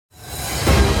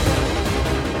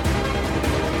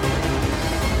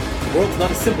The world's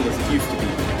not as simple as it used to be.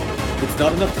 It's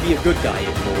not enough to be a good guy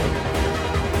anymore.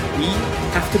 We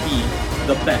have to be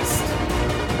the best.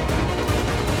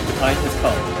 The time has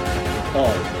come.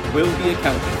 All will be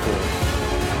accounted for,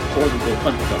 or we will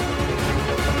hunt them.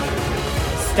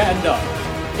 Stand up.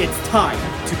 It's time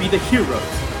to be the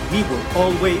heroes we were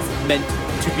always meant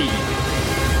to be.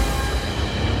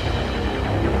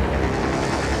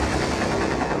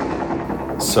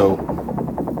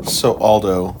 So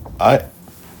Aldo,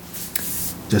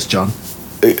 Just John.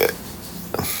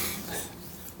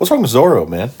 What's wrong with Zorro,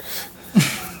 man?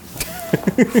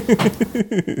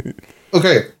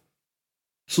 Okay.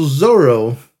 So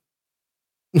Zorro.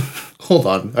 Hold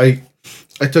on. I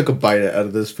took a bite out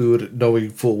of this food, knowing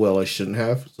full well I shouldn't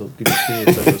have. So give me 2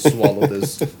 minutes to swallow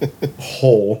this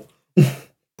whole.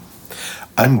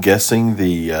 I'm guessing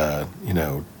the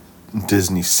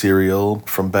Disney cereal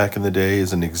from back in the day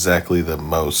isn't exactly the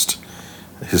most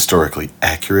historically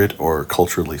accurate or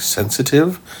culturally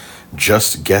sensitive.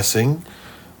 Just guessing,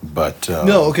 but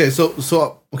no. Okay.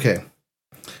 So okay.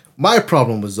 My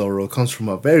problem with Zorro comes from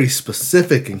a very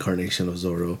specific incarnation of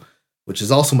Zorro, which is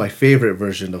also my favorite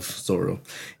version of Zorro.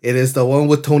 It is the one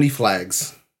with Tony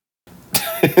Flags.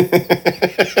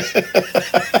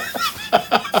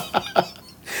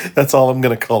 That's all I'm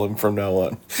going to call him from now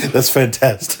on. That's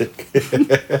fantastic.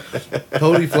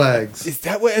 Tony Flags. Is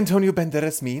that what Antonio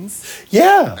Banderas means?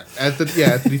 Yeah.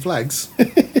 Anthony Flags.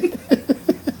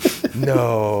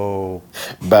 No.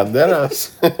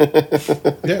 Banderas.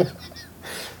 Yeah.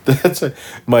 That's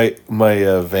my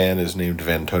van is named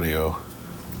Vantonio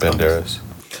Banderas.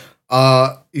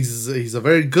 He's a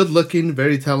very good-looking,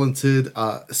 very talented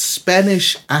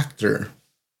Spanish actor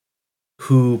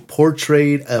who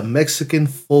portrayed a Mexican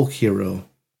folk hero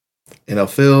in a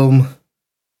film.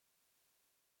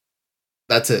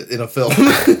 That's it, in a film.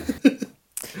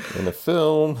 In a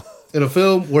film. In a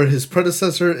film where his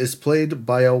predecessor is played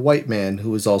by a white man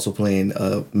who is also playing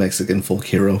a Mexican folk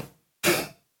hero.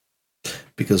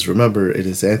 Because remember, it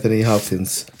is Anthony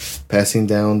Hopkins passing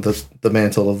down the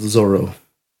mantle of Zorro.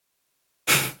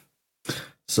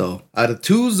 So, out of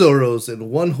 2 Zorros in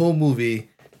one whole movie,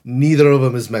 neither of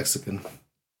them is Mexican.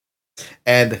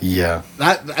 And yeah,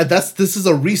 this is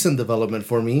a recent development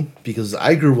for me, because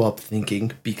I grew up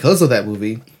thinking, because of that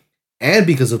movie, and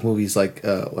because of movies like,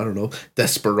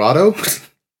 Desperado,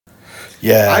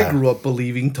 yeah, I grew up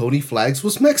believing Tony Flags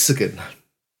was Mexican.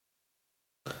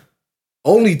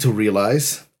 Only to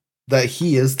realize that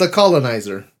he is the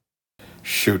colonizer.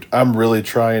 Shoot, I'm really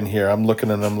trying here. I'm looking,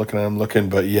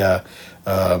 but yeah,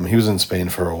 he was in Spain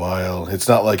for a while. It's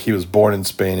not like he was born in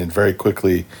Spain and very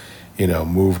quickly,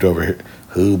 moved over here.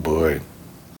 Oh boy.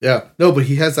 Yeah, no, but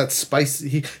he has that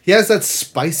spicy. He has that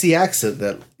spicy accent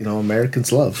that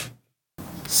Americans love.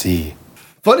 See.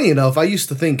 Funny enough, I used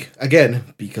to think,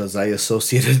 again, because I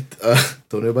associated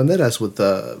Antonio Banderas with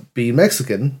being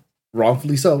Mexican,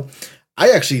 wrongfully so. I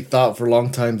actually thought for a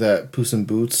long time that Puss in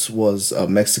Boots was a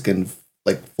Mexican,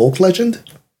 folk legend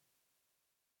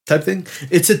type thing.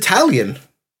 It's Italian.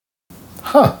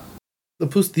 Huh.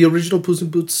 The original Puss in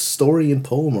Boots story and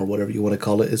poem, or whatever you want to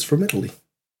call it, is from Italy.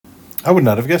 I would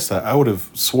not have guessed that. I would have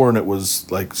sworn it was,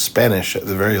 Spanish at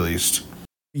the very least.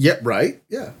 Yeah, right?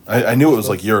 Yeah. I knew it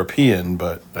was, European,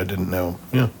 but I didn't know.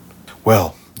 Yeah.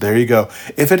 Well, there you go.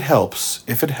 If it helps,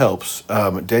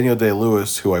 Daniel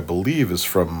Day-Lewis, who I believe is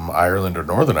from Ireland or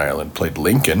Northern Ireland, played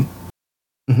Lincoln.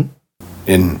 Mm-hmm.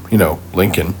 In,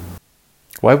 Lincoln.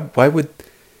 Why would...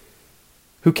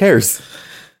 Who cares?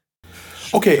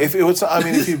 Okay, if it was,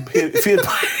 if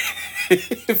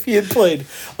he had played,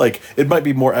 it might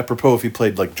be more apropos if he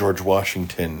played, George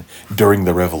Washington during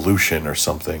the Revolution or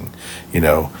something.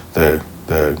 No,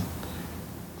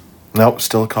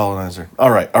 still a colonizer.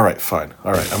 All right, fine.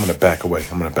 All right, I'm going to back away.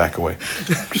 I'm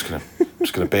just going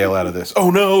to bail out of this. Oh,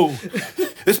 no!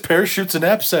 This parachute's a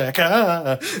knapsack.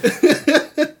 Ah!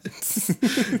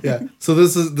 Yeah, so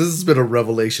this has been a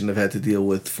revelation I've had to deal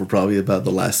with for probably about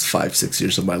the last 5-6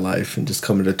 years of my life, and just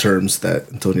coming to terms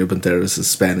that Antonio Banderas is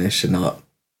Spanish and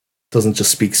doesn't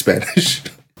just speak Spanish.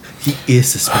 He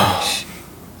is a Spanish.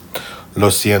 Lo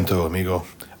siento, amigo.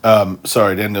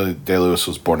 Sorry, Daniel Day-Lewis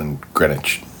was born in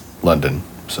Greenwich, London,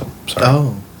 so sorry.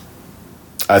 Oh.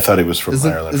 I thought he was from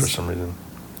Ireland for some reason.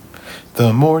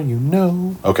 The more you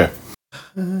know. Okay.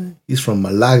 He's from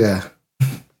Malaga.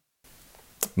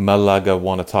 Malaga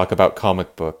want to talk about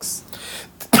comic books.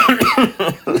 Did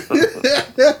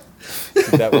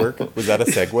that work? Was that a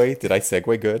segue? Did I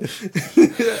segue good?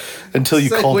 Until you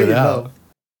called it out.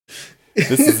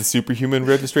 This is the Superhuman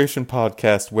Registration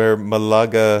Podcast where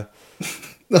Malaga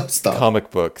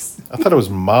comic books. I thought it was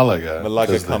Malaga.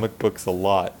 Malaga comic books a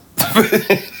lot.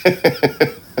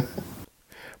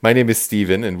 My name is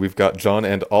Steven, and we've got John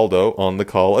and Aldo on the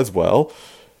call as well.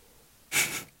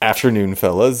 Afternoon,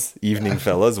 fellas. Evening,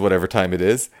 fellas. Whatever time it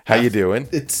is. How you doing?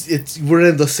 It's we're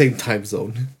in the same time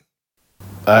zone.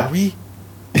 Are we?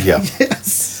 Yeah.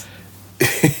 Yes.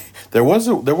 There was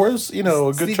a good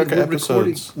Steven, chunk of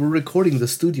episodes. We're recording the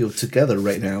studio together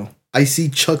right now. I see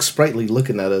Chuck Sprightly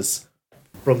looking at us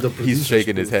from the producer's He's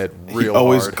shaking his booth. head He real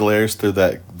always hard. glares through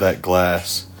that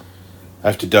glass. I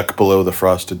have to duck below the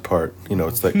frosted part.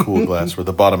 It's that cool glass where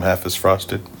the bottom half is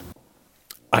frosted.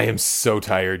 I am so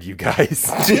tired, you guys.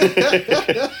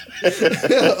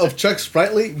 Of Chuck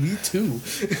Sprightly, me too.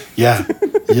 Yeah.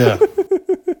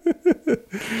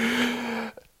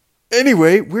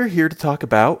 Anyway, we're here to talk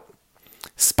about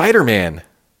Spider-Man.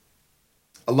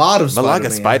 A lot of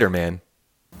Malaga Spider-Man. Spider-Man.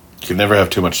 You can never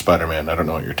have too much Spider-Man. I don't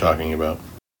know what you're talking about.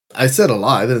 I said a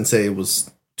lot. I didn't say it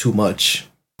was too much.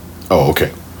 Oh,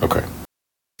 okay.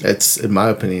 It's, in my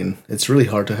opinion, it's really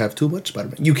hard to have too much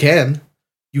Spider-Man. You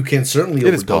can certainly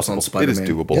It is overdose on possible. It is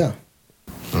Spider-Man. doable.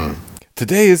 Yeah.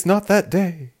 Today is not that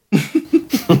day.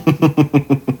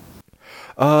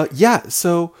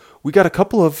 So we got a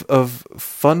couple of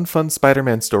fun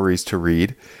Spider-Man stories to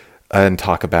read and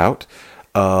talk about.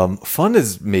 Fun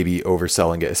is maybe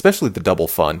overselling it, especially the double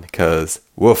fun, because,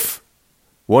 woof,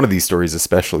 one of these stories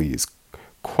especially is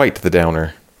quite the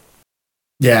downer.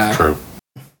 Yeah. True.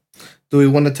 Do we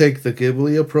want to take the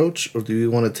Ghibli approach, or do we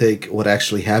want to take what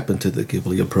actually happened to the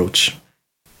Ghibli approach?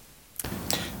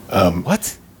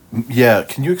 What? Yeah,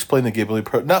 can you explain the Ghibli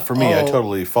approach? Not for me. I Oh.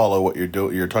 totally follow what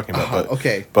you're talking about. But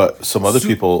okay. But some other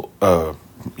people,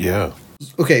 yeah.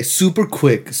 Okay, super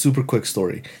quick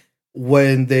story.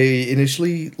 When they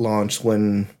initially launched,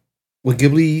 when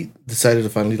Ghibli decided to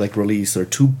finally release their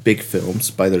two big films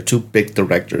by their two big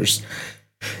directors,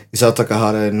 Isao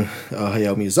Takahata and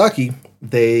Hayao Miyazaki,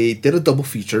 they did a double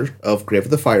feature of Grave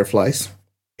of the Fireflies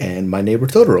and My Neighbor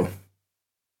Totoro,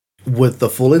 with the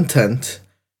full intent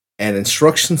and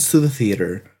instructions to the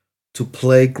theater to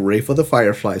play Grave of the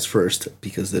Fireflies first,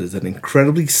 because it is an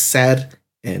incredibly sad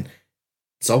and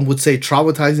some would say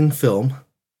traumatizing film,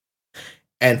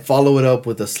 and follow it up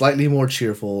with a slightly more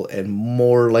cheerful and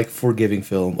more forgiving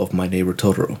film of My Neighbor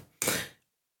Totoro.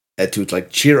 And to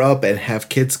cheer up and have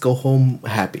kids go home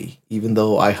happy, even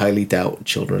though I highly doubt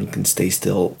children can stay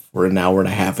still for an hour and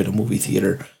a half in a movie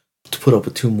theater to put up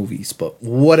with two movies, but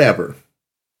whatever.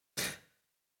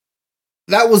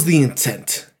 That was the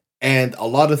intent. And a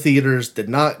lot of theaters did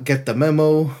not get the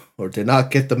memo, or did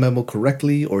not get the memo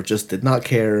correctly, or just did not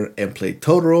care and played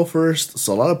Totoro first.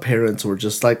 So a lot of parents were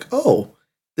just like, oh,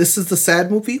 this is the sad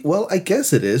movie? Well, I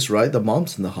guess it is, right? The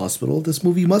mom's in the hospital. This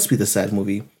movie must be the sad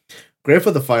movie. Grave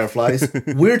for the Fireflies.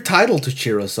 Weird title to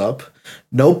cheer us up.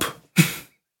 Nope.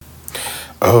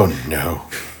 Oh, no.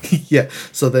 Yeah.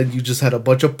 So then you just had a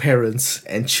bunch of parents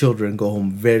and children go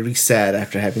home very sad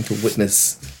after having to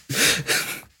witness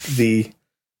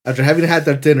after having had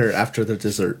their dinner after their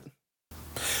dessert.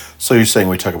 So you're saying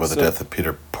we talk about the death of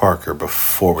Peter Parker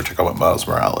before we talk about Miles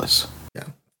Morales? Yeah.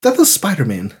 Death of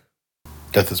Spider-Man.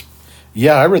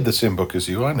 Yeah, I read the same book as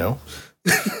you. I know.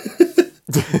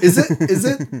 Is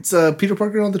it Peter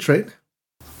Parker on the train?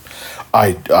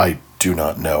 I do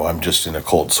not know. I'm just in a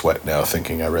cold sweat now,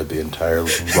 thinking I read the entire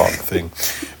wrong thing.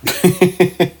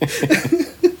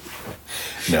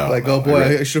 No. Oh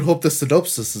boy, I sure hope the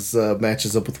synopsis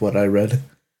matches up with what I read.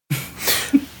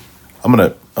 I'm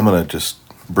gonna just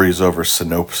breeze over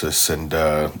synopsis and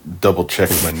double check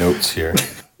my notes here.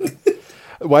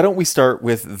 Why don't we start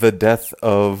with the death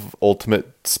of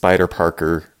Ultimate Spider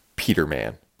Parker, Peter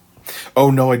Man?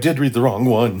 Oh no, I did read the wrong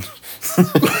one.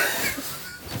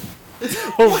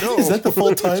 Oh no! Is that the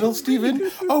full title,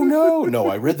 Steven? Oh no! No,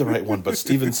 I read the right one, but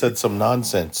Steven said some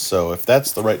nonsense, so if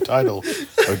that's the right title,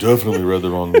 I definitely read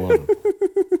the wrong one.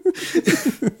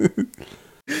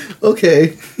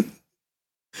 Okay.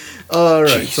 All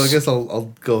right. Jeez. So I guess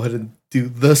I'll go ahead and do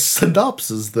the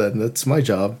synopsis then. That's my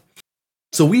job.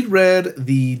 So we read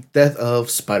the death of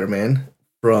Spider-Man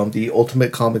from the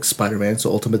Ultimate Comics Spider-Man. So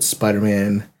Ultimate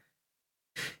Spider-Man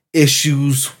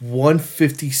issues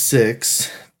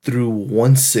 156 through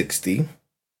 160.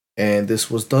 And this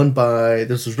was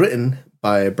written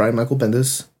by Brian Michael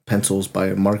Bendis, pencils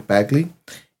by Mark Bagley,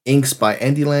 inks by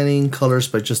Andy Lanning, colors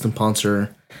by Justin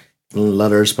Ponser,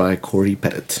 letters by Corey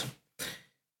Pettit.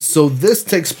 So this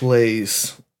takes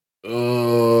place,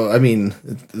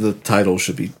 the title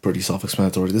should be pretty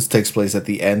self-explanatory. This takes place at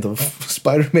the end of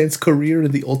Spider-Man's career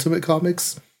in the Ultimate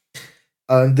Comics.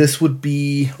 This would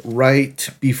be right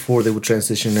before they would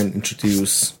transition and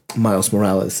introduce Miles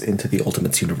Morales into the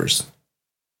Ultimates universe.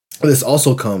 This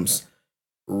also comes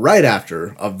right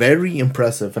after a very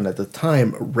impressive and at the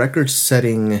time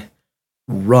record-setting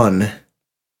run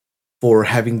for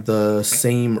having the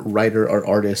same writer or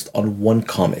artist on one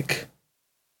comic.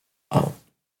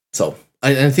 So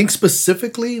I think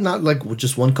specifically, not like with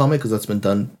just one comic, because that's been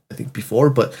done, I think, before,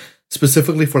 but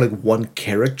specifically for like one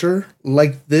character,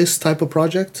 like this type of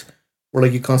project, where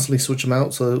like you constantly switch them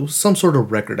out. So it was some sort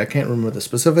of record. I can't remember the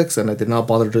specifics, and I did not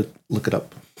bother to look it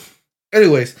up.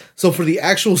 Anyways, so for the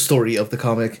actual story of the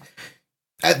comic,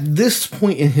 at this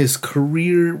point in his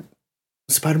career,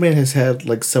 Spider-Man has had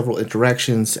like several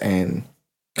interactions and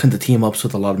kind of team ups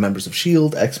with a lot of members of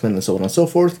S.H.I.E.L.D., X-Men, and so on and so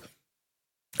forth.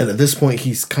 And at this point,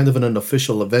 he's kind of an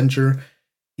unofficial Avenger.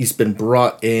 He's been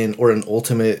brought in, or an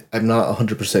Ultimate, I'm not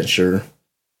 100% sure.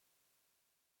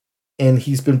 And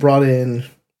he's been brought in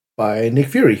by Nick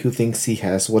Fury, who thinks he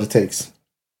has what it takes.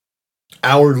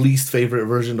 Our least favorite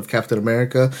version of Captain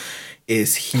America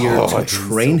is here to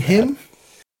train him.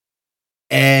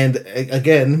 And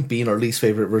again, being our least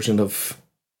favorite version of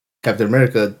Captain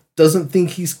America, doesn't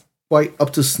think he's quite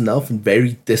up to snuff and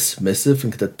very dismissive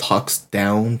and kind of talks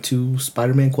down to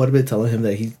Spider-Man quite a bit, telling him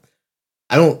that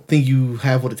I don't think you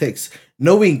have what it takes.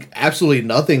 Knowing absolutely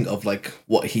nothing of like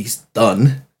what he's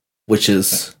done, which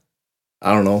is,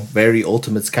 I don't know, very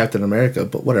Ultimate's Captain America,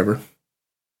 but whatever.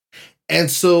 And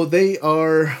so they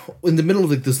are in the middle of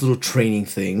like this little training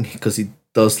thing, because he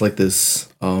does like this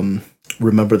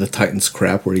Remember the Titans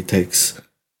crap where he takes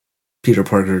Peter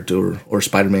Parker or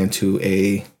Spider-Man to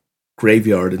a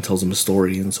graveyard and tells him a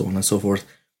story and so on and so forth.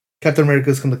 Captain America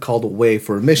is kind of called away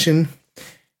for a mission.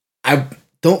 I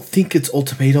don't think it's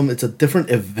Ultimatum. It's a different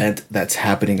event that's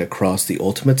happening across the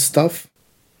Ultimate stuff.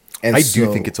 And I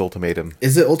do think it's Ultimatum.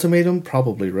 Is it Ultimatum?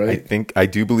 Probably, right? I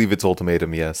do believe it's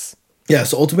Ultimatum, yes. Yeah,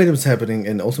 so Ultimatum is happening,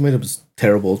 and Ultimatum is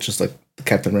terrible, just like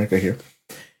Captain America here.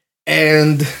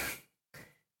 And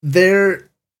there's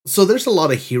a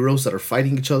lot of heroes that are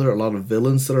fighting each other, a lot of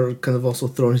villains that are kind of also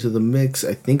thrown into the mix.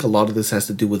 I think a lot of this has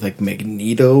to do with like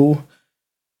Magneto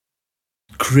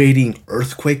creating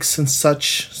earthquakes and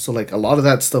such. So like a lot of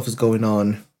that stuff is going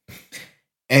on.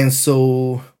 And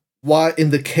so while in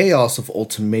the chaos of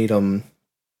Ultimatum,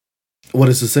 what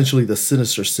is essentially the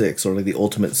Sinister Six, or like the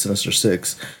Ultimate Sinister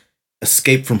Six,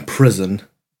 escape from prison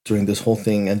during this whole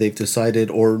thing, and they've decided,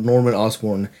 or Norman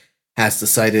Osborn has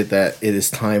decided, that it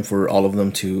is time for all of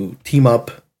them to team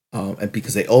up, and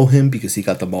because they owe him, because he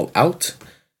got them all out,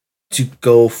 to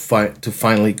go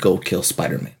finally go kill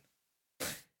Spider-Man.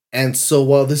 And so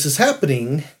while this is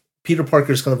happening, Peter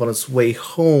Parker is kind of on his way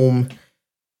home,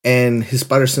 and his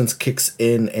spider sense kicks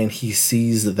in, and he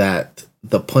sees that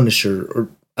the Punisher, or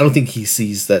I don't think he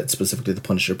sees that specifically the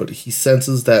Punisher, but he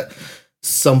senses that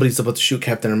somebody's about to shoot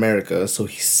Captain America, so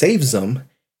he saves him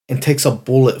and takes a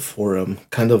bullet for him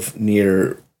kind of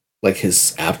near like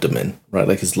his abdomen, right?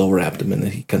 Like his lower abdomen,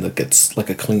 and he kind of gets like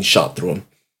a clean shot through him.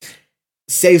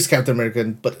 Saves Captain America,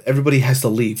 but everybody has to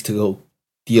leave to go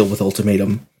deal with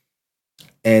Ultimatum.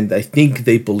 And I think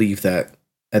they believe that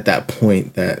at that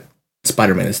point that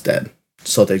Spider-Man is dead.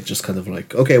 So they just kind of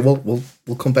like, okay, well,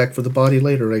 we'll come back for the body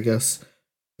later, I guess.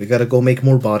 We gotta go make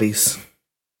more bodies.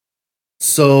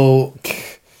 So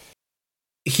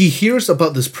he hears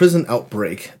about this prison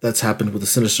outbreak that's happened with the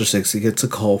Sinister Six. He gets a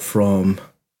call from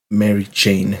Mary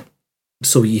Jane.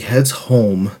 So he heads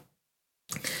home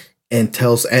and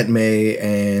tells Aunt May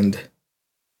and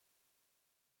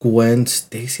Gwen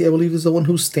Stacy, I believe, is the one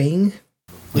who's staying.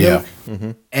 Yeah.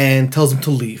 Mm-hmm. And tells them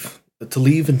to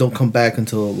leave and don't come back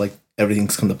until like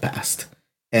everything's come to pass.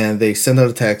 And they send out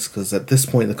a text, because at this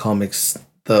point in the comics,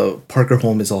 the Parker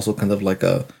home is also kind of like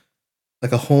a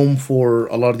home for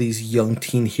a lot of these young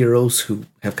teen heroes who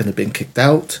have kind of been kicked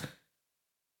out.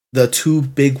 The two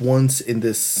big ones in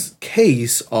this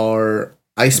case are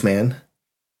Iceman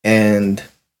and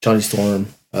Johnny Storm,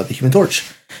 the Human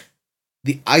Torch.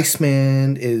 The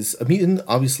Iceman is a mutant,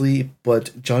 obviously,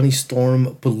 but Johnny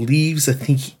Storm believes, I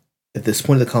think at this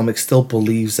point in the comic, still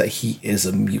believes that he is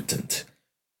a mutant.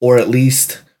 Or at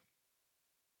least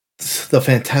the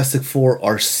Fantastic Four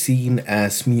are seen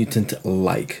as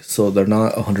mutant-like. So they're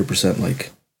not 100%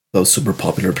 like those super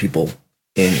popular people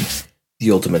in the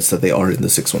Ultimates that they are in the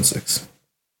 616.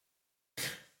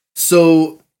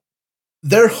 So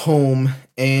they're home,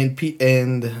 and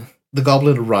the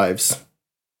Goblin arrives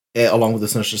along with the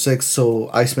Sinister Six. So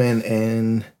Iceman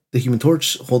and the Human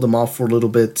Torch hold them off for a little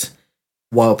bit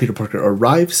while Peter Parker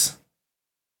arrives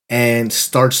and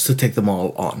starts to take them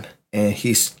all on. And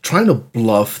he's trying to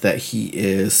bluff that he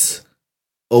is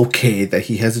okay, that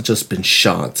he hasn't just been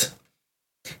shot.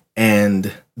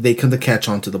 And they kind of catch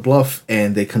on to the bluff,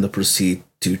 and they kind of proceed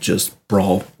to just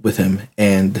brawl with him.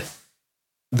 And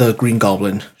the Green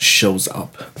Goblin shows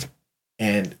up.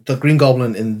 And the Green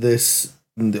Goblin in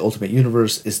the Ultimate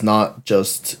Universe is not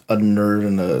just a nerd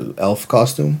in a elf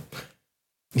costume.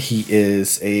 He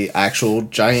is a actual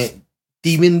giant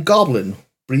demon goblin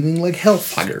breathing like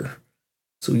hellfire.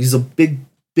 So he's a big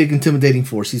intimidating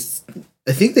force.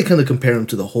 I think they kind of compare him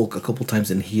to the Hulk a couple times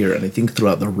in here, and I think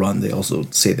throughout the run they also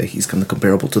say that he's kind of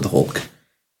comparable to the Hulk.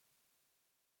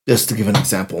 Just to give an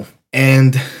example.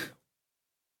 And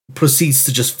proceeds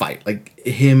to just fight. Like,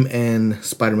 him and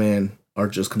Spider-Man are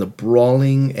just kind of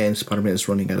brawling, and Spider-Man is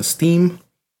running out of steam.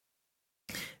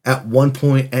 At one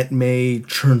point, Aunt May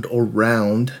turned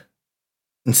around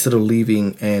instead of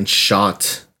leaving and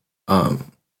shot. I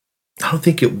don't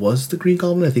think it was the Green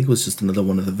Goblin. I think it was just another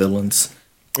one of the villains.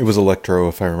 It was Electro,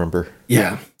 if I remember.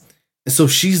 Yeah. So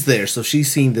she's there. So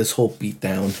she's seeing this whole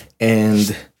beatdown,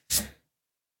 and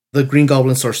the Green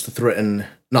Goblin starts to threaten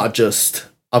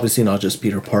obviously not just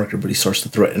Peter Parker, but he starts to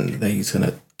threaten that he's going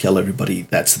to kill everybody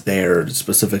that's there,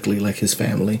 specifically like his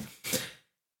family.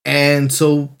 And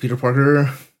so Peter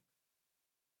Parker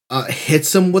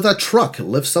hits him with a truck,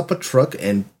 lifts up a truck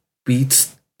and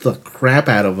beats the crap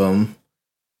out of him,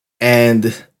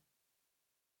 and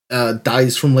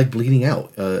dies from like bleeding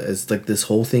out as like this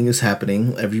whole thing is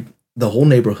happening. The whole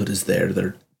neighborhood is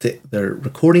there. They're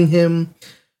recording him.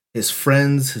 His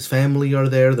friends, his family are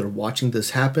there. They're watching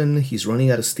this happen. He's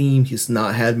running out of steam. He's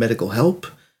not had medical help.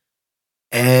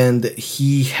 And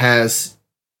he has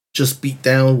just beat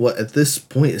down what at this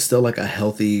point is still like a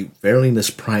healthy, fairly in his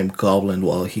prime goblin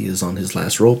while he is on his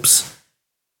last ropes.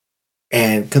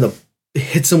 And kind of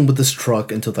hits him with this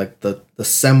truck until like the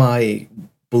semi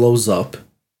blows up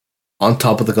on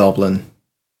top of the goblin,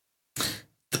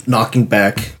 knocking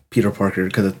back Peter Parker,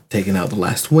 kind of taking out the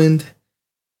last wind.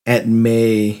 Aunt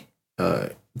May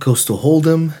goes to hold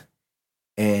him,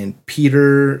 and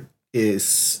Peter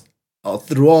is,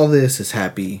 through all this, is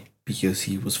happy because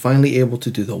he was finally able to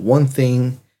do the one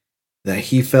thing that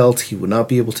he felt he would not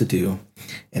be able to do,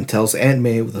 and tells Aunt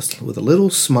May with a little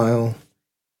smile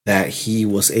that he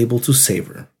was able to save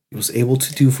her. He was able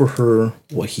to do for her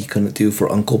what he couldn't do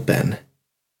for Uncle Ben,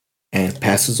 and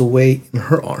passes away in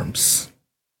her arms.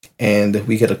 And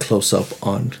we get a close-up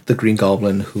on the Green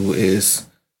Goblin, who is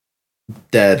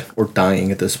dead or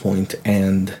dying at this point,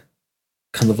 and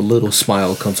kind of a little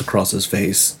smile comes across his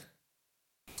face.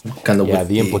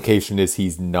 The implication is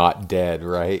he's not dead,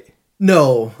 right?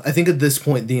 No, I think at this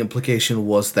point the implication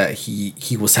was that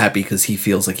he was happy because he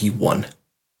feels like he won.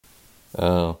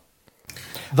 Oh.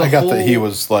 I got that he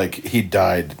was like, he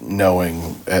died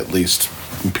knowing at least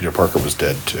Peter Parker was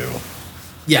dead too.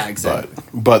 Yeah, exactly.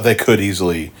 But they could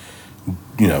easily,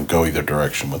 go either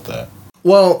direction with that.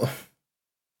 Well,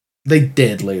 they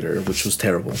did later, which was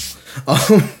terrible.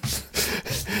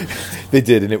 They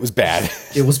did, and it was bad.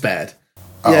 It was bad.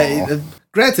 Yeah,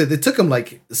 granted, it took them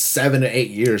like 7 or 8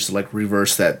 years to like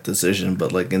reverse that decision,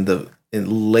 but like in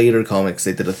later comics,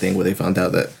 they did a thing where they found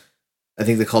out that, I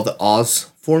think they called the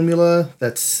Oz formula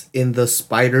that's in the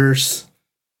spiders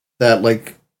that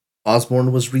like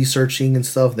Osborn was researching and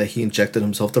stuff, that he injected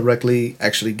himself directly,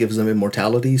 actually gives him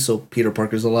immortality, so Peter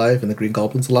Parker's alive and the Green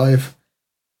Goblin's alive.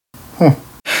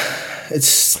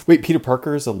 Wait, Peter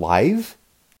Parker is alive?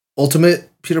 Ultimate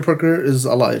Peter Parker is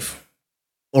alive.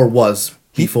 Or was,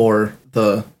 before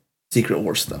the Secret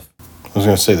War stuff. I was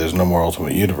going to say, there's no more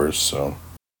Ultimate Universe, so...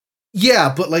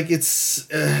 Yeah, but like it's...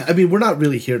 we're not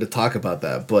really here to talk about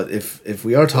that, but if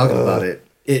we are talking about it,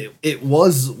 it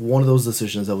was one of those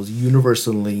decisions that was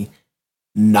universally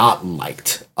not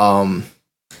liked.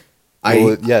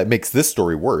 It makes this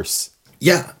story worse.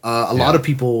 Yeah, a lot of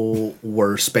people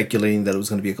were speculating that it was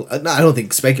going to be I don't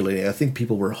think speculating. I think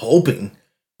people were hoping,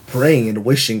 praying, and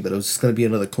wishing that it was just going to be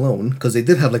another clone, because they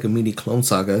did have like a mini clone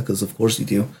saga, because of course you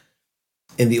do,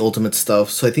 in the Ultimate stuff.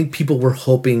 So I think people were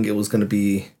hoping it was going to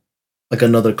be like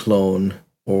another clone,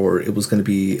 or it was going to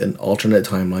be an alternate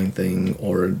timeline thing,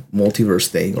 or a multiverse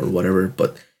thing, or whatever.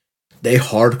 But they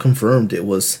hard confirmed it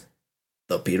was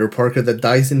the Peter Parker that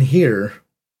dies in here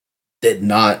did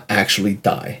not actually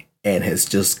die, and has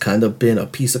just kind of been a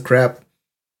piece of crap,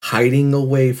 hiding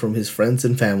away from his friends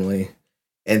and family.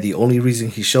 And the only reason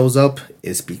he shows up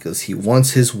is because he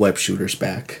wants his web shooters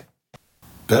back.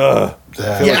 I feel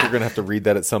like we're going to have to read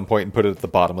that at some point and put it at the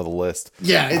bottom of the list.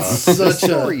 Yeah, it's such a... This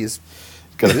story is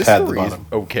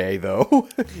okay, though.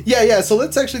 Yeah, so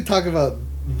let's actually talk about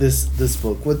this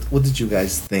book. What did you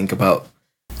guys think about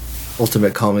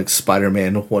Ultimate Comics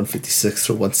Spider-Man 156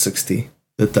 or 160?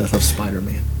 The Death of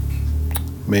Spider-Man.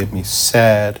 Made me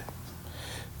sad.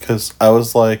 Because I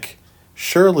was like,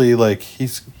 surely, like,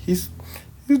 he's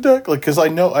dark. Like, because I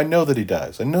know that he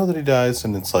dies. I know that he dies,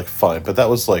 and it's, like, fine. But that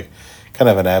was, like, kind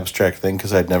of an abstract thing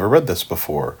because I'd never read this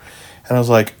before. And I was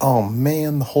like, oh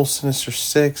man, the whole Sinister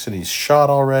Six, and he's shot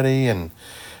already, and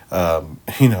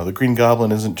the Green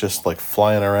Goblin isn't just like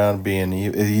flying around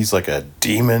he's like a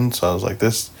demon. So I was like,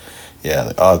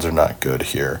 the odds are not good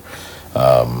here.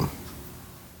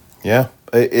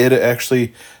 It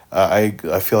actually,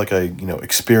 I feel like I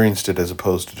experienced it as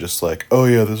opposed to just like, oh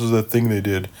yeah, this is that thing they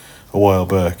did a while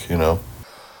back.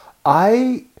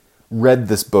 I read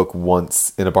this book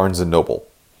once in a Barnes and Noble,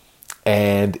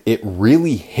 and it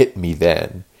really hit me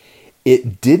then.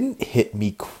 It didn't hit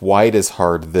me quite as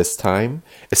hard this time,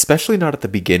 especially not at the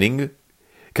beginning,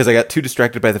 because I got too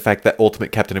distracted by the fact that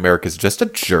Ultimate Captain America is just a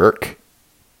jerk.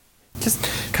 Just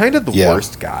kind of the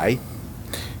worst guy.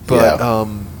 But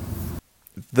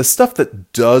the stuff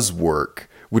that does work,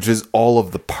 which is all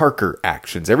of the Parker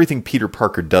actions, everything Peter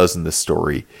Parker does in this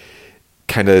story,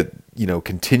 kind of,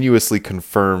 continuously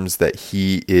confirms that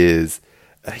he is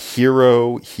a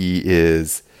hero. He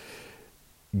is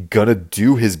gonna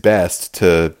do his best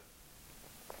to,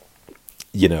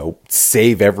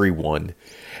 save everyone.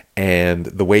 And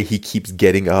the way he keeps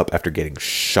getting up after getting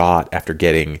shot, after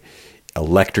getting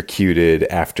electrocuted,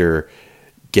 after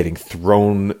getting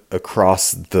thrown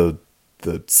across the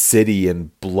city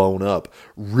and blown up,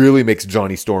 really makes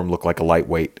Johnny Storm look like a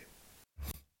lightweight.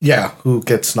 Yeah, who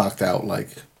gets knocked out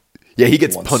he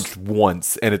gets punched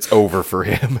once and it's over for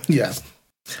him. Yeah.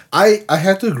 I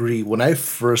have to agree, when I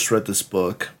first read this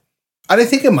book, and I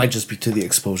think it might just be to the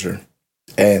exposure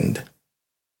and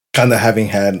kind of having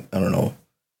had, I don't know,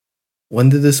 when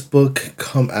did this book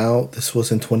come out? This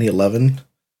was in 2011.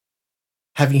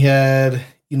 Having had,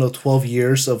 12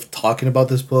 years of talking about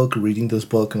this book, reading this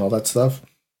book and all that stuff,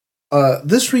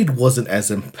 this read wasn't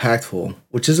as impactful,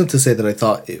 which isn't to say that I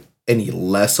thought any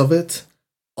less of it,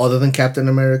 other than Captain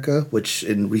America, which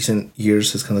in recent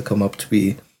years has kind of come up to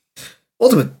be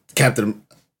Ultimate Captain.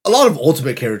 A lot of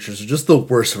Ultimate characters are just the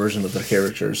worst version of their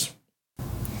characters.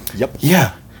 Yep.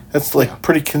 Yeah, that's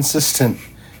pretty consistent.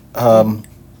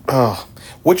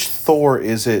 Which Thor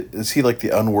is it? Is he like the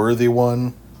unworthy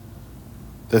one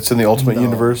that's in the Ultimate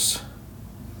Universe?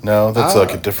 No, that's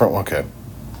like a different one. Okay.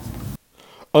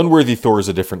 Unworthy Thor is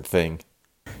a different thing.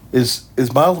 Is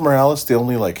Miles Morales the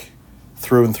only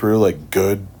through and through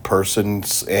good person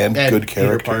and good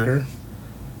character? Peter Parker.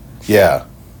 Yeah.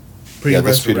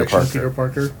 That's Peter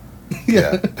Parker.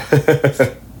 Yeah.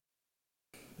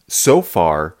 So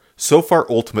far,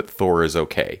 Ultimate Thor is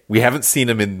okay. We haven't seen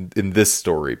him in this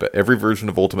story, but every version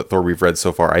of Ultimate Thor we've read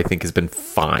so far, I think, has been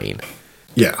fine.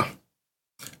 Yeah.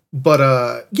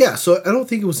 But, so I don't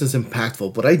think it was as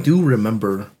impactful, but I do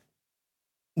remember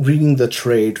reading the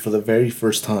trade for the very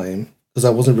first time, because I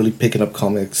wasn't really picking up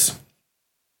comics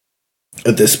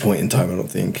at this point in time, I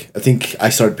don't think. I think I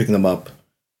started picking them up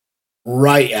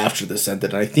right after this ended,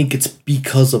 and I think it's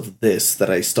because of this that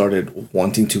I started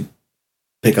wanting to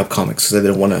pick up comics, because I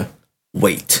didn't want to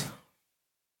wait.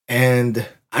 And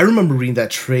I remember reading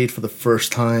that trade for the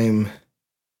first time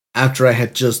after I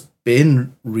had just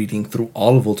been reading through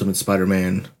all of Ultimate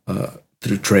Spider-Man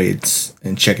through trades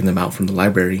and checking them out from the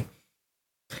library,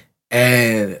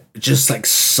 and just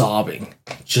sobbing,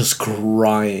 just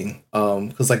crying,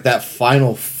 because that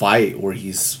final fight where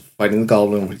he's fighting the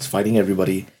Goblin, where he's fighting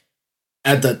everybody,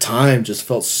 at the time just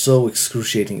felt so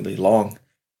excruciatingly long.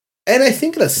 And I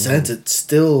think in a sense it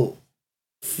still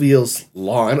feels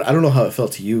long. I don't know how it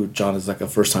felt to you, John, as a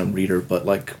first time reader, but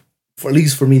for at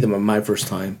least for me, my first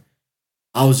time,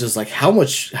 I was just how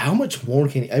much more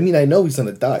can he? I mean, I know he's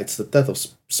gonna die. It's the death of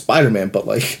Spider-Man, but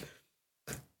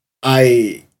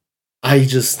I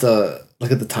just at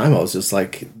the time I was just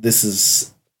this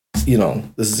is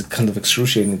kind of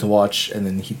excruciating to watch, and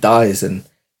then he dies, and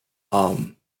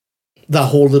that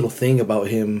whole little thing about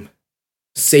him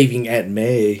saving Aunt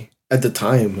May at the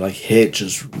time hit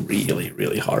just really,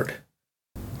 really hard.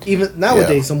 Even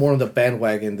nowadays, I'm more on the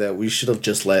bandwagon that we should have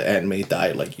just let Aunt May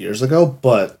die years ago,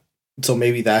 but so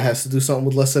maybe that has to do something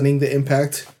with lessening the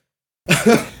impact.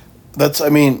 That's,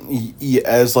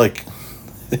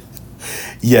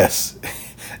 yes,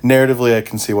 narratively I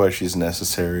can see why she's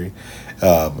necessary,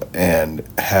 and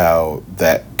how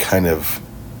that kind of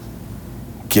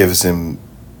gives him,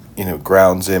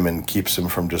 grounds him and keeps him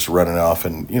from just running off,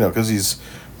 and because he's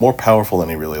more powerful than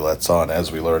he really lets on,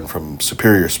 as we learn from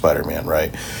Superior Spider-Man,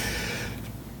 right?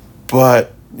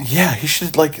 But yeah, he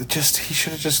should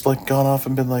have just gone off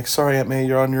and been sorry, Aunt May,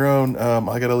 you're on your own.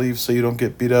 I gotta leave so you don't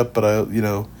get beat up, but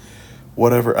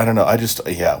whatever. I don't know. I just,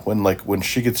 when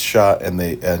she gets shot and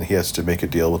he has to make a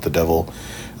deal with the devil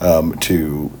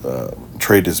to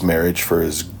trade his marriage for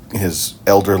his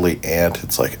elderly aunt,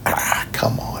 it's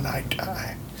come on, I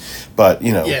die. But,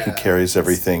 he carries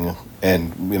everything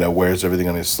and wears everything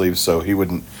on his sleeve, so he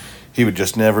would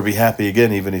just never be happy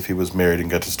again, even if he was married and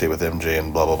got to stay with MJ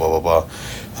and blah blah blah blah blah.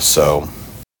 So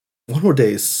One More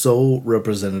Day is so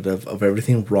representative of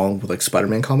everything wrong with like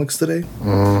Spider-Man comics today.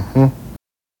 mm-hmm.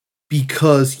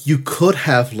 Because you could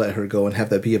have let her go and have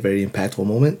that be a very impactful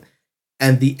moment,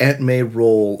 and the Aunt May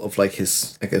role of like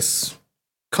his, I guess,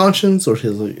 conscience or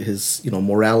his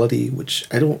morality, which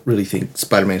I don't really think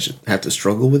Spider-Man should have to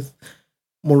struggle with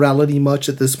morality much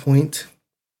at this point.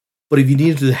 But if you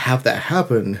needed to have that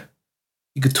happen,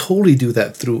 you could totally do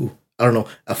that through, I don't know,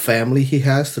 a family he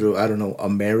has, through, I don't know, a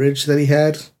marriage that he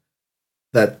had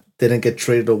that didn't get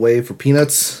traded away for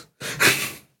peanuts.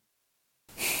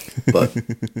 But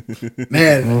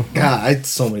man, God, I had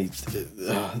so many.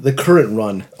 The current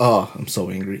run. Oh, I'm so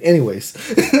angry. Anyways,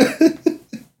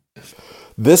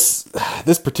 This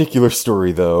particular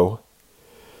story, though,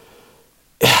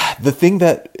 the thing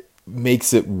that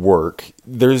makes it work,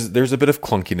 there's a bit of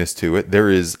clunkiness to it. There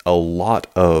is a lot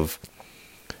of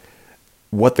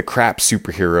what the crap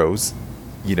superheroes.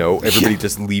 Everybody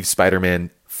just leaves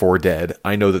Spider-Man for dead.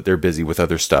 I know that they're busy with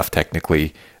other stuff,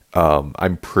 technically.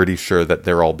 I'm pretty sure that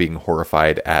they're all being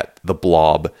horrified at the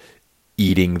Blob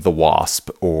eating the Wasp,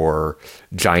 or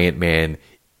Giant Man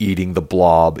eating the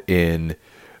Blob in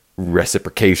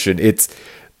reciprocation. It's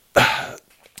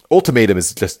Ultimatum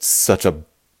is just such an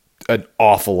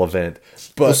awful event.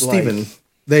 But well, Steven,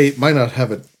 they might not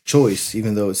have a choice,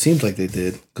 even though it seems like they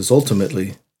did, because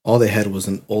ultimately all they had was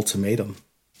an ultimatum.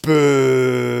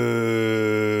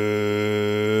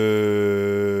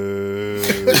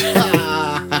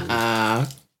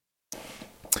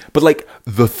 But like,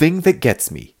 the thing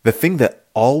that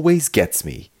always gets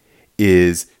me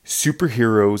is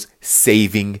superheroes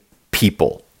saving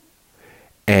people.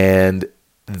 And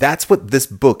that's what this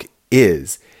book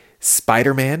is.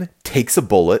 Spider-Man takes a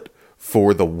bullet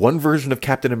for the one version of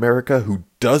Captain America who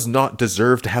does not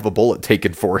deserve to have a bullet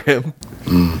taken for him.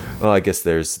 Well, I guess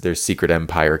there's Secret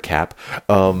Empire Cap.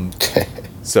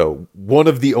 So one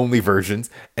of the only versions.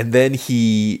 And then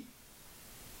he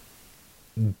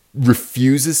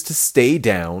refuses to stay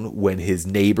down when his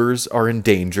neighbors are in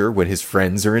danger, when his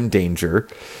friends are in danger.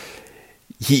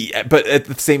 But at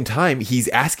the same time, he's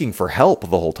asking for help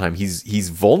the whole time. He's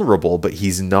vulnerable, but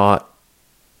he's not.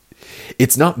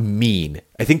 It's not mean.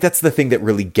 I think that's the thing that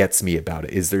really gets me about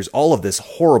it. Is there's all of this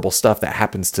horrible stuff that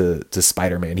happens to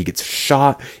Spider-Man. He gets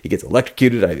shot. He gets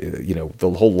electrocuted.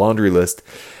 The whole laundry list.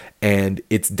 And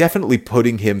it's definitely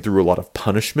putting him through a lot of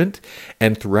punishment.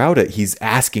 And throughout it, he's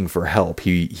asking for help.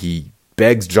 He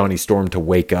begs Johnny Storm to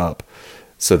wake up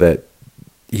so that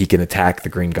he can attack the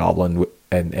Green Goblin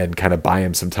and kind of buy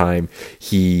him some time.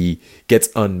 He gets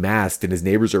unmasked and his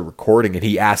neighbors are recording and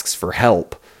he asks for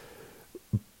help.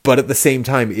 But at the same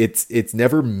time, it's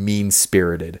never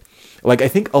mean-spirited. Like, I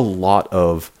think a lot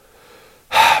of...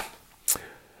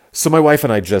 So my wife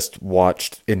and I just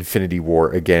watched Infinity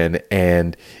War again,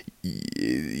 and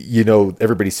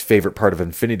everybody's favorite part of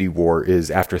Infinity War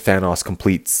is after Thanos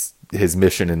completes his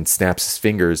mission and snaps his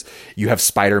fingers, you have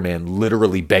Spider-Man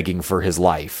literally begging for his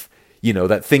life.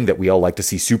 That thing that we all like to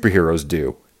see superheroes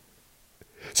do.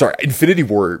 Sorry, Infinity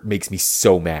War makes me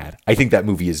so mad. I think that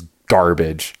movie is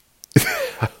garbage.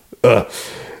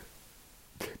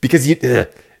 Because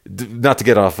not to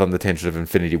get off on the tangent of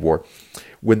Infinity War,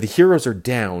 when the heroes are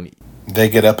down, They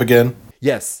get up again?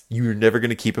 yes, you're never going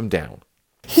to keep them down.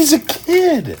 He's a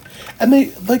kid. And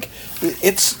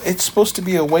it's supposed to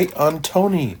be a weight on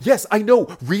Tony. Yes, I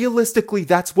know. Realistically,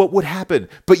 that's what would happen.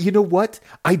 But you know what?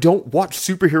 I don't watch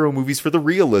superhero movies for the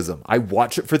realism. I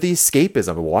watch it for the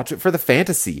escapism. I watch it for the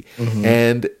fantasy. Mm-hmm.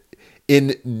 And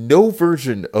in no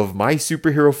version of my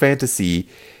superhero fantasy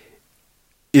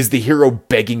is the hero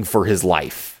begging for his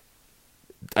life.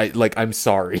 I'm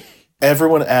sorry.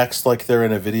 Everyone acts like they're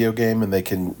in a video game and they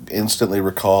can instantly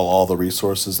recall all the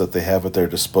resources that they have at their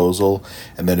disposal,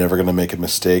 and they're never going to make a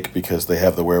mistake because they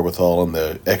have the wherewithal and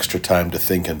the extra time to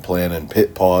think and plan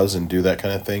and pause and do that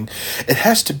kind of thing. It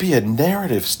has to be a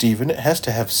narrative, Stephen. It has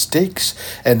to have stakes,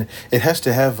 and it has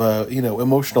to have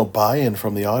emotional buy-in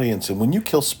from the audience. And when you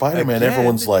kill Spider-Man, Again,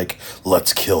 everyone's like,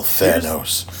 let's kill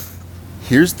Thanos.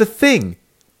 Here's the thing.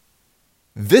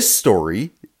 This story,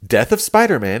 Death of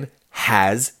Spider-Man,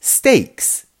 has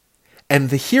stakes, and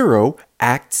the hero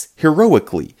acts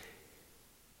heroically,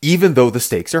 even though the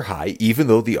stakes are high, even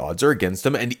though the odds are against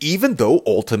him, and even though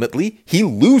ultimately he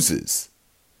loses.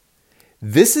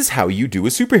 This is how you do a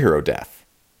superhero death.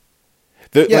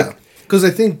 Because I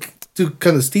think, to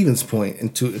kind of Steven's point,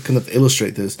 and to kind of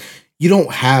illustrate this, you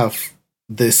don't have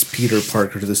this Peter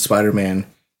Parker, this Spider-Man,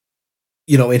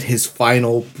 in his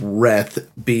final breath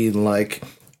being like,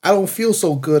 I don't feel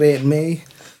so good, Aunt May.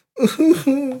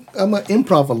 I'm gonna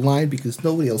improv a line because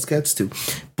nobody else gets to.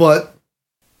 But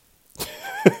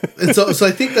and so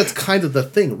I think that's kind of the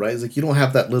thing, right? It's like you don't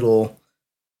have that little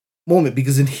moment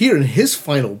because in his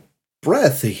final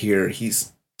breath here,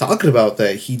 he's talking about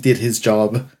that he did his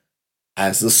job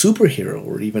as a superhero,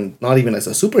 or even not even as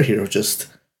a superhero, just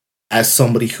as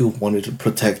somebody who wanted to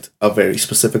protect a very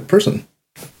specific person.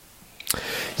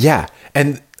 Yeah,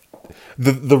 and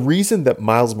the reason that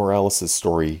Miles Morales'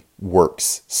 story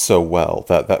works so well,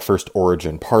 that first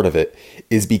origin part of it,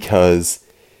 is because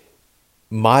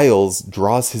Miles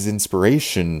draws his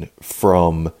inspiration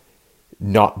from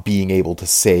not being able to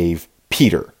save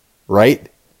Peter, right?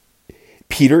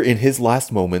 Peter, in his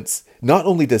last moments, not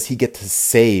only does he get to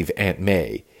save Aunt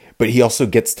May, but he also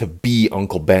gets to be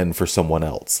Uncle Ben for someone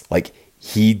else. Like,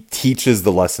 he teaches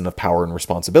the lesson of power and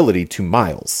responsibility to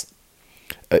Miles,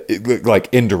 like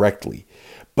indirectly.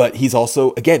 But he's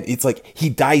also, again, it's like he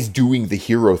dies doing the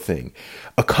hero thing.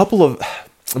 I'm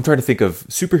trying to think of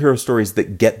superhero stories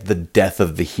that get the death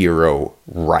of the hero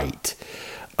right.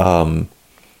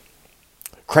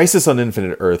 Crisis on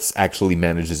Infinite Earths actually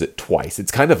manages it twice.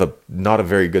 It's kind of not a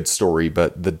very good story,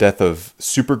 but the death of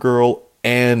Supergirl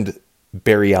and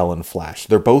Barry Allen Flash,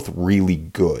 they're both really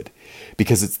good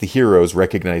because it's the heroes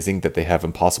recognizing that they have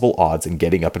impossible odds and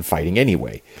getting up and fighting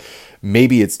anyway.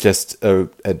 Maybe it's just a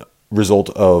result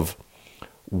of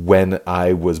when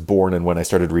I was born and when I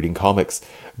started reading comics,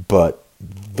 but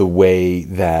the way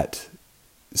that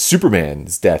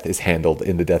Superman's death is handled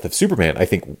in The Death of Superman, I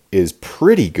think, is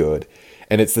pretty good.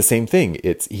 And it's the same thing.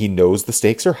 He knows the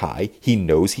stakes are high. He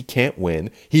knows he can't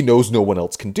win. He knows no one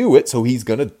else can do it, so he's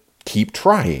going to keep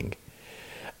trying.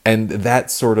 And that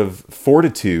sort of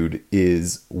fortitude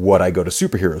is what I go to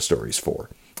superhero stories for.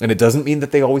 And it doesn't mean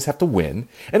that they always have to win.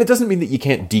 And it doesn't mean that you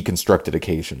can't deconstruct it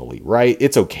occasionally, right?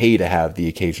 It's okay to have the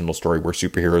occasional story where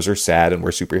superheroes are sad and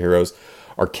where superheroes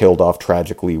are killed off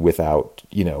tragically without,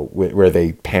 where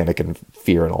they panic and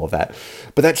fear and all of that.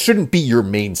 But that shouldn't be your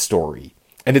main story.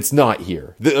 And it's not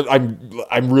here.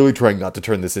 I'm really trying not to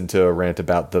turn this into a rant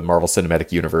about the Marvel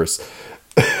Cinematic Universe.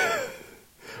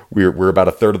 We're about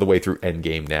a third of the way through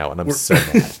Endgame now, and I'm so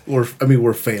mad.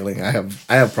 We're failing. I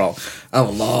have problems. I have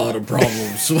a lot of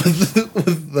problems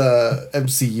with the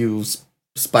MCU's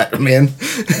Spider-Man.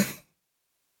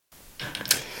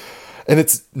 And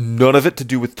it's none of it to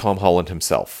do with Tom Holland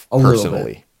himself,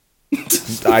 personally.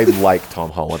 I like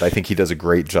Tom Holland. I think he does a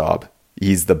great job.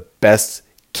 He's the best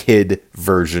kid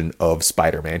version of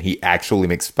Spider-Man. He actually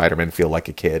makes Spider-Man feel like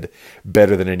a kid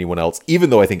better than anyone else, even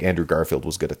though I think Andrew Garfield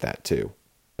was good at that too.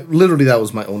 Literally, that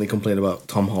was my only complaint about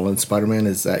Tom Holland's Spider-Man,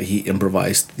 is that he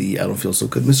improvised the "I don't feel so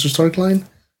good, Mr. Stark" line,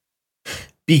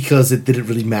 because it didn't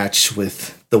really match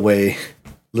with the way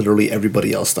literally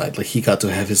everybody else died. Like, he got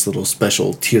to have his little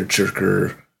special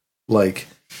tearjerker, like,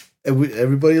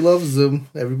 everybody loves him,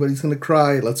 everybody's gonna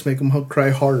cry, let's make him cry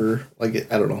harder.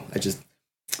 Like, I don't know,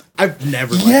 I've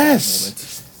never liked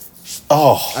that moment.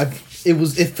 Oh,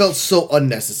 it felt so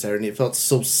unnecessary, and it felt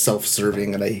so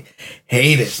self-serving, and I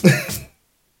hate it.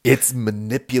 It's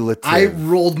manipulative. I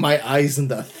rolled my eyes in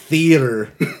the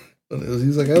theater.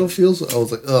 He's like, I don't feel so. I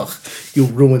was like, ugh, you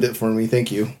ruined it for me.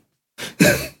 Thank you.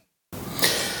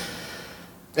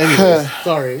 Anyway,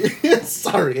 sorry.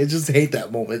 Sorry, I just hate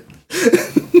that moment.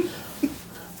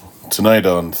 Tonight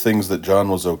on things that John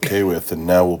was okay with and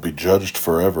now will be judged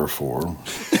forever for.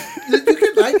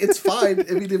 It's fine.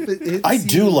 I mean, if it hits I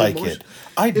do like it.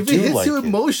 If it hits you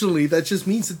emotionally, that just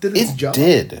means it did its job. It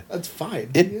did. That's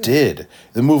fine. It did.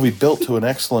 The movie built to an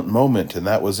excellent moment, and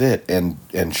that was it. And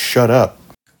shut up.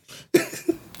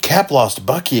 Cap lost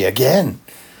Bucky again.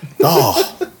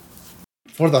 Oh.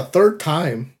 For the third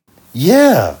time.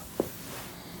 Yeah.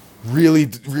 Really,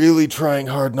 really trying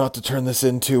hard not to turn this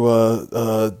into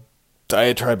a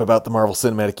diatribe about the Marvel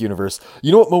Cinematic Universe.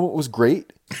 You know what moment was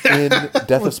great in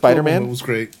Death of Spider-Man? It was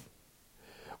great.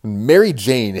 When Mary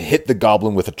Jane hit the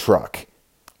Goblin with a truck.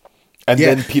 And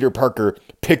then Peter Parker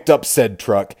picked up said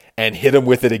truck and hit him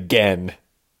with it again.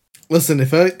 Listen,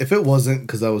 if it wasn't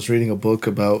because I was reading a book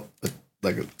about a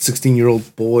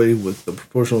 16-year-old boy with the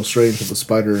proportional strength of a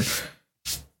spider,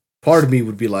 part of me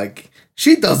would be like,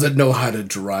 she doesn't know how to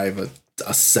drive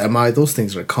a semi. Those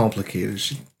things are complicated.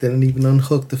 She didn't even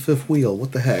unhook the fifth wheel.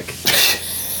 What the heck?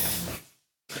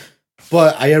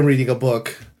 But I am reading a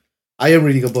book.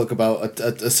 About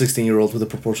a 16-year-old with the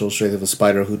proportional strength of a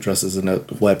spider who dresses in a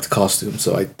webbed costume,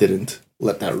 so I didn't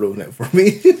let that ruin it for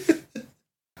me.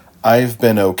 I've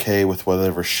been okay with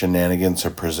whatever shenanigans are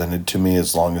presented to me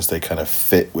as long as they kind of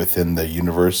fit within the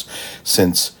universe,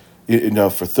 since,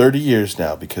 for 30 years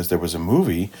now, because there was a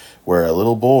movie where a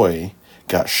little boy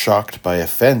got shocked by a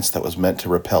fence that was meant to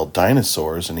repel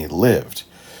dinosaurs, and he lived.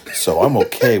 So I'm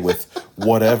okay with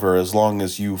whatever, as long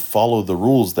as you follow the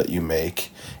rules that you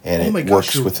make, and it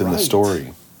works within the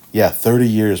story. Yeah, 30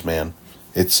 years, man.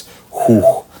 It's,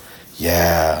 whew,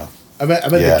 yeah. I meant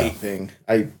the gate thing.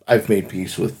 I've made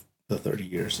peace with the 30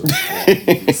 years of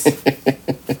movies.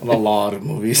 On a lot of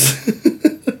movies.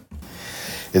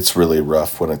 It's really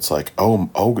rough when it's like,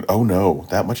 oh no,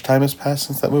 that much time has passed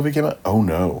since that movie came out? Oh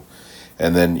no.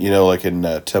 And then, you know, like in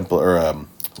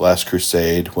Last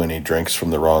Crusade, when he drinks from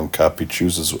the wrong cup, he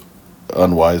chooses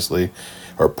unwisely,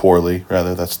 or poorly,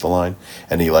 rather, that's the line.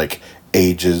 And he, like,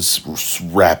 ages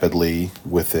rapidly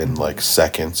within, like,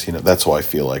 seconds. You know, that's how I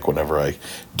feel like whenever I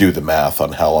do the math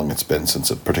on how long it's been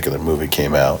since a particular movie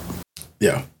came out.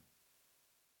 Yeah.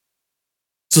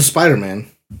 So Spider-Man.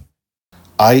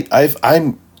 It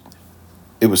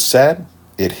was sad.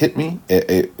 It hit me.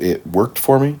 It worked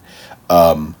for me.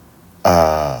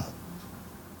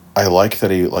 I like that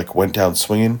he, like, went down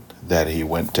swinging, that he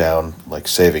went down, like,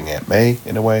 saving Aunt May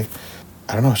in a way.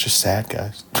 I don't know, it's just sad,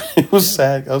 guys. It was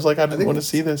sad. I was like, I didn't want to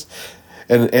see this.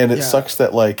 And it sucks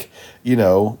that, like, you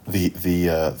know,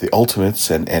 the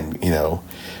Ultimates and you know,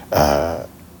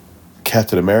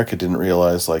 Captain America didn't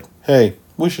realize, like, hey,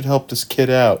 we should help this kid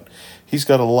out. He's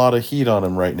got a lot of heat on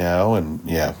him right now, and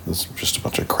yeah, this is just a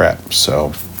bunch of crap,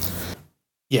 so.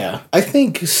 Yeah, I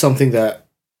think something that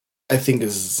I think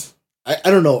is...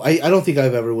 I don't know. I don't think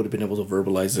I've ever would have been able to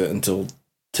verbalize it until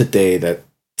today that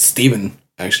Steven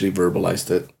actually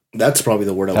verbalized it. That's probably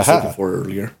the word I was looking for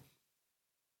earlier.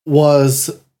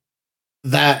 Was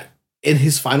that in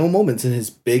his final moments, in his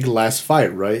big last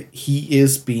fight, right? He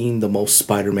is being the most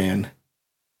Spider-Man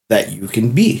that you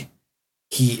can be.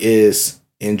 He is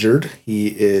injured. He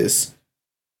is,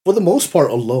 for the most part,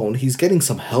 alone. He's getting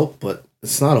some help, but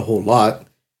it's not a whole lot.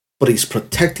 But he's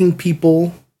protecting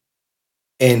people.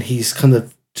 And he's kind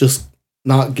of just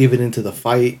not giving into the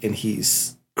fight, and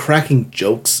he's cracking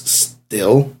jokes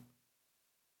still,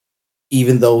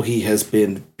 even though he has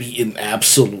been beaten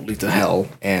absolutely to hell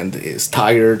and is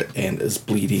tired and is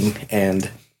bleeding,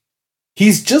 and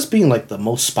he's just being like the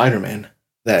most Spider-Man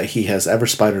that he has ever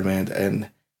Spider-Man, and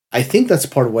I think that's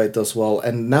part of why it does well.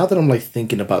 And now that I'm like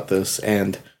thinking about this,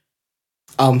 and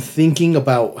I'm thinking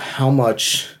about how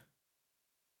much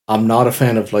I'm not a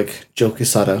fan of like Joe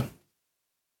Quesada,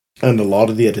 and a lot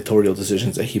of the editorial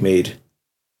decisions that he made,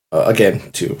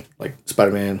 again, to like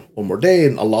Spider-Man One More Day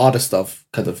and a lot of stuff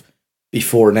kind of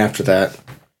before and after that.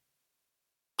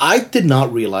 I did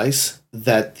not realize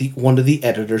that one of the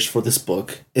editors for this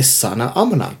book is Sana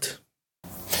Amanat.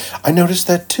 I noticed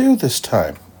that too this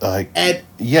time. And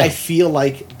I feel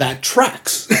like that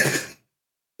tracks.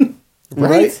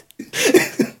 Right?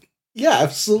 Yeah,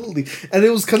 absolutely. And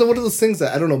it was kind of one of those things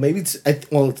that, I don't know, maybe it's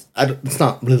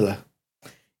not. Blah, blah.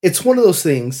 It's one of those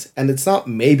things, and it's not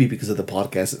maybe because of the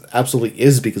podcast, it absolutely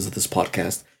is because of this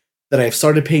podcast, that I've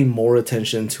started paying more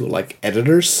attention to, like,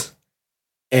 editors.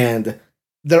 And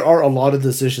there are a lot of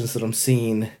decisions that I'm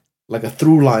seeing, like, a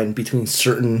through line between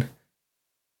certain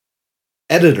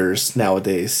editors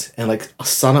nowadays. And, like,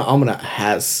 Sana Amanat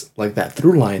has, like, that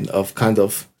through line of kind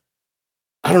of,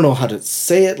 I don't know how to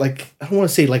say it, like, I don't want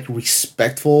to say, like,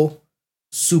 respectful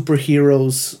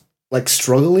superheroes, like,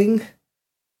 struggling.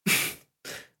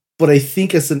 But I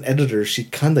think as an editor, she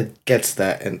kind of gets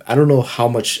that. And I don't know how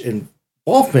much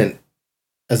involvement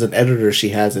as an editor she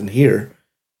has in here.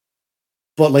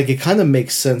 But, like, it kind of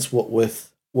makes sense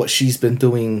with what she's been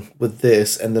doing with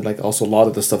this. And then, like, also a lot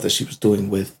of the stuff that she was doing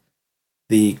with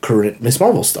the current Miss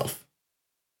Marvel stuff.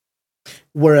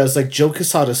 Whereas, like, Joe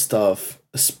Quesada's stuff,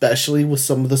 especially with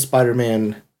some of the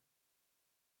Spider-Man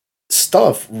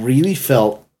stuff, really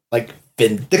felt, like,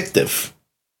 vindictive.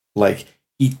 Like,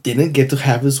 he didn't get to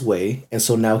have his way, and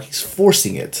so now he's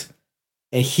forcing it.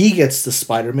 And he gets the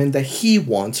Spider-Man that he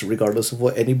wants, regardless of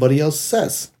what anybody else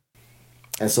says.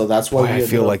 And so that's why I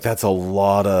feel like that's a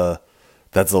lot of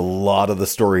the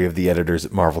story of the editors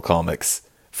at Marvel Comics,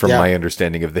 from my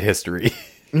understanding of the history.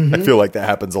 Mm-hmm. I feel like that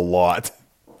happens a lot.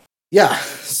 Yeah,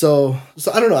 so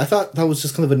I don't know. I thought that was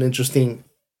just kind of an interesting,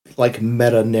 like,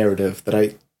 meta narrative that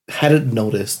I hadn't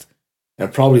noticed, and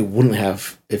I probably wouldn't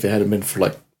have if it hadn't been for,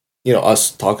 like, you know, us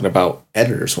talking about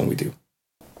editors when we do.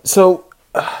 So,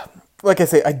 like I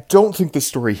say, I don't think the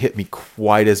story hit me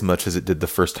quite as much as it did the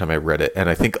first time I read it. And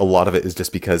I think a lot of it is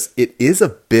just because it is a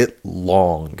bit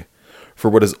long for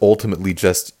what is ultimately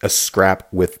just a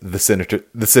scrap with the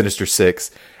Sinister Six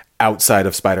outside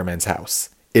of Spider-Man's house.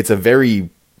 It's a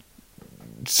very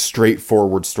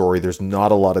straightforward story. There's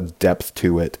not a lot of depth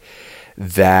to it.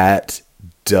 That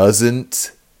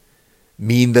doesn't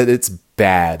mean that it's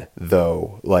bad,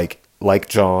 though. Like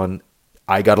John,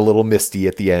 I got a little misty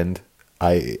at the end.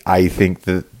 I think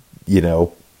that,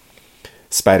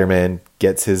 Spider-Man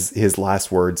gets his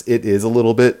last words. It is a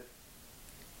little bit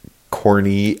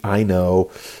corny, I know,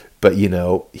 but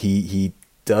he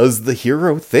does the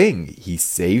hero thing. He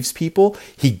saves people.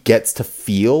 He gets to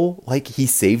feel like he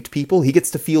saved people. He gets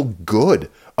to feel good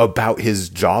about his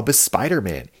job as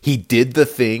Spider-Man. He did the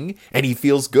thing and he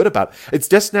feels good about it. It's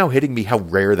just now hitting me how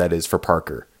rare that is for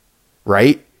Parker,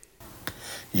 right?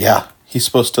 Yeah, he's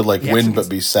supposed to win but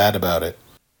be sad about it.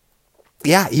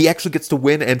 Yeah, he actually gets to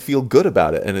win and feel good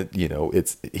about it, and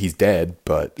he's dead,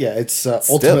 but yeah, it's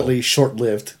ultimately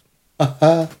short-lived.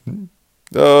 Oh,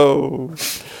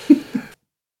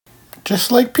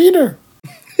 just like Peter.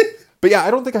 But yeah,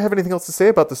 I don't think I have anything else to say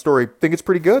about the story. I think it's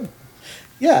pretty good.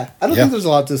 Yeah, I don't think there's a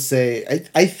lot to say.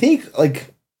 I think,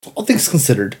 all things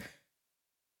considered,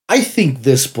 I think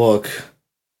this book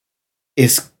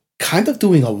is kind of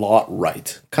doing a lot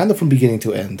right, kind of from beginning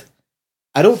to end.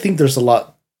 I don't think there's a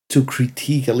lot to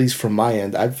critique, at least from my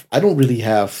end. I don't really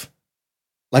have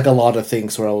a lot of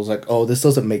things where I was like, oh, this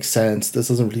doesn't make sense, this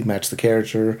doesn't really match the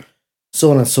character,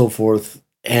 so on and so forth.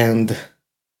 And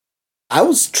I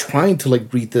was trying to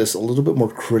read this a little bit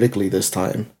more critically this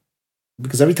time,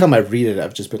 because every time I read it,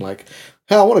 I've just been like,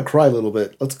 hey, I want to cry a little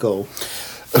bit, let's go.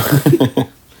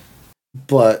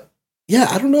 But yeah,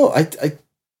 I don't know. I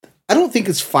don't think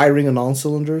it's firing on all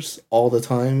cylinders all the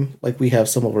time like we have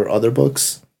some of our other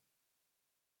books.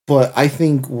 But I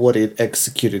think what it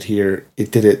executed here,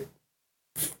 it did it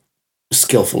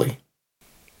skillfully.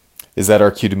 Is that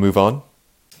our cue to move on?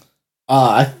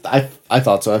 I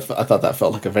thought so. I thought that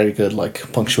felt like a very good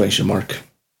punctuation mark.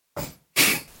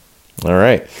 All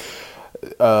right.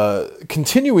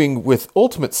 Continuing with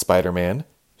Ultimate Spider-Man,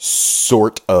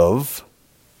 sort of.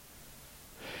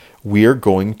 We're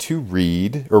going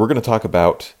to talk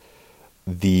about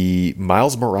the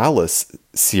Miles Morales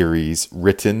series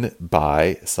written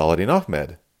by Saladin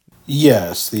Ahmed.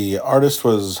 Yes, the artist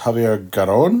was Javier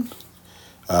Garron,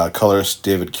 colorist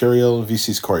David Curiel,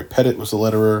 VC's Corey Pettit was the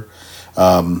letterer.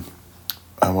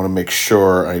 I want to make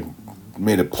sure I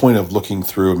made a point of looking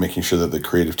through and making sure that the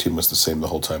creative team was the same the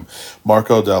whole time.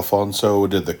 Marco D'Alfonso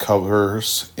did the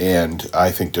covers and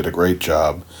I think did a great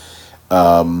job.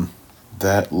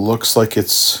 That looks like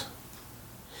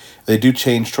they do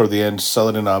change toward the end.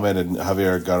 Saladin Ahmed and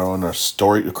Javier Garron are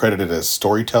credited as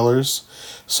storytellers,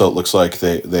 so it looks like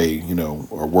they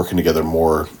are working together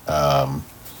more,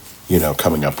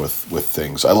 coming up with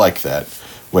things. I like that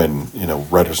when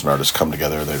writers and artists come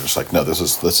together. They're just like, no, this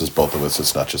is both of us.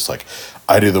 It's not just like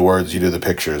I do the words, you do the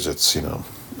pictures. It's more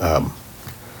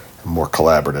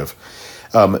collaborative.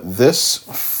 This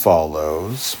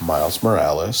follows Miles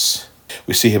Morales.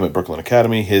 We see him at Brooklyn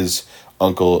Academy. His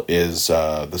uncle is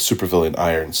the supervillain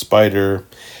Iron Spider.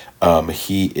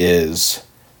 He is...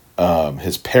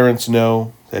 his parents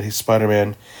know that he's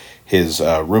Spider-Man. His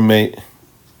roommate,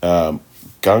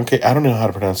 Ganke... I don't know how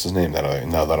to pronounce his name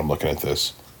now that I'm looking at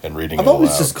this and reading it aloud. I've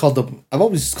always just called him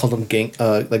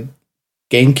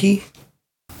Genki.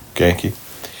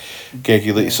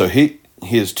 Genki Lee. So he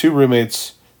has two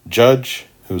roommates, Judge,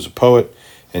 who's a poet,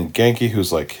 and Genki,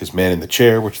 who's his man in the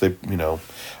chair, which they,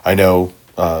 I know,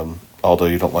 although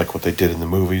you don't like what they did in the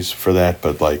movies for that,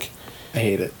 but I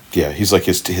hate it. Yeah, he's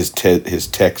his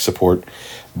tech support,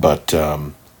 but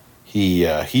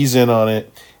he's in on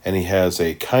it, and he has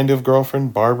a kind of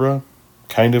girlfriend, Barbara,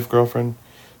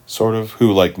 sort of,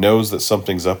 who knows that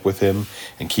something's up with him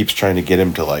and keeps trying to get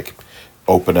him to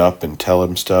open up and tell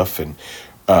him stuff, and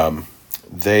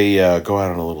they go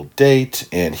out on a little date,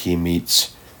 and he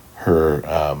meets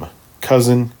her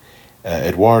cousin,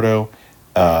 Eduardo,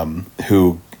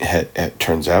 who it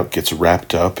turns out gets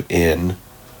wrapped up in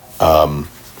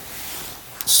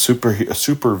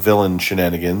super villain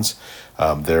shenanigans.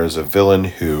 There's a villain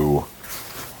who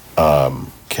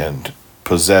can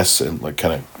possess and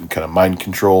kind of mind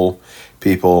control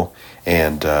people,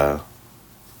 and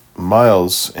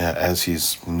Miles, as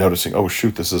he's noticing, oh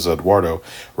shoot, this is Eduardo,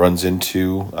 runs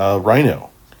into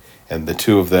Rhino, and the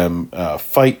two of them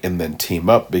fight and then team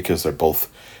up because they're both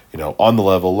on the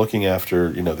level, looking after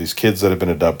these kids that have been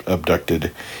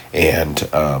abducted, and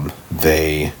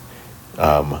they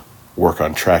work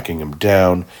on tracking them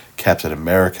down. Captain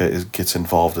America gets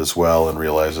involved as well and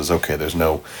realizes, okay, there's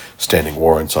no standing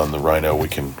warrants on the Rhino. We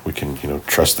can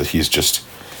trust that he's just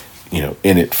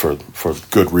in it for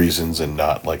good reasons and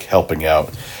not helping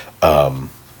out the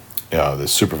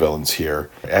supervillains here.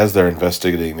 As they're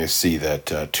investigating, they see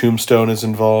that Tombstone is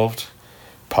involved,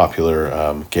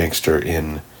 popular gangster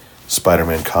in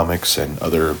Spider-Man comics and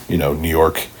other New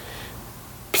York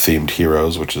themed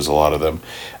heroes, which is a lot of them.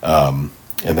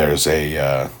 And there's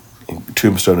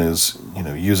Tombstone is,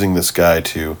 using this guy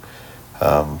to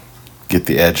get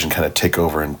the edge and kind of take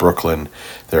over in Brooklyn.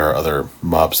 There are other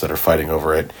mobs that are fighting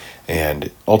over it,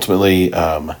 and ultimately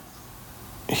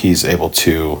he's able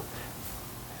to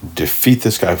defeat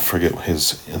this guy. I forget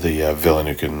the villain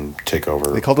who can take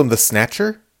over. They called him the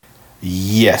Snatcher?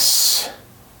 Yes.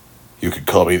 You could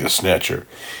call me the Snatcher.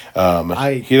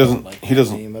 He doesn't like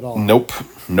that name at all. Nope.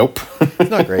 It's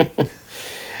not great.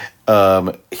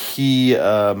 He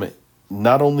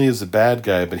not only is a bad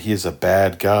guy, but he is a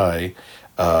bad guy.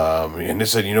 And they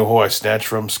said, you know who I snatch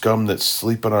from? Scum that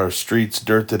sleep on our streets,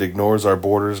 dirt that ignores our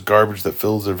borders, garbage that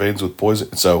fills their veins with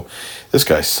poison. So this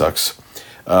guy sucks.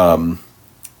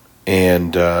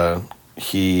 And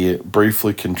he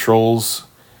briefly controls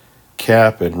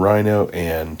Cap and Rhino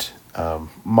and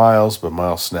Miles, but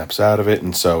Miles snaps out of it,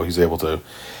 and so he's able to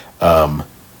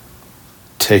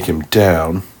take him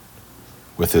down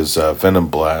with his Venom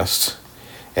Blast,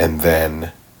 and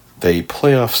then they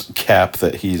play off Cap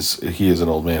that he is an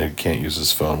old man who can't use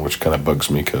his phone, which kind of bugs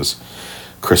me because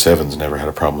Chris Evans never had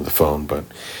a problem with the phone. But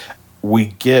we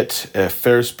get a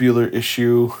Ferris Bueller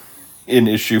issue in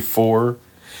issue 4,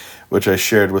 which I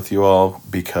shared with you all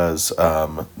because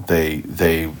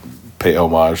they pay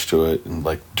homage to it and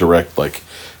like direct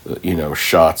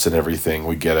shots and everything.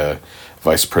 We get a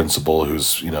vice principal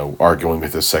who's arguing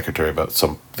with his secretary about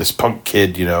this punk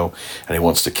kid, and he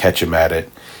wants to catch him at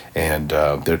it. And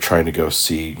they're trying to go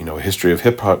see, a history of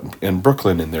hip hop in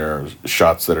Brooklyn, and there are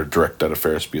shots that are direct out of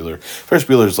Ferris Bueller. Ferris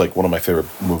Bueller is like one of my favorite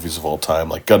movies of all time.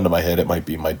 Like gun to my head, it might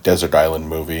be my Desert Island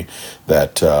movie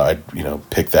that I'd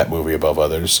pick that movie above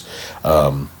others.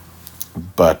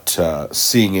 But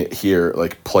seeing it here,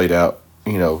 like played out,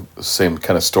 same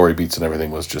kind of story beats and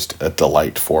everything was just a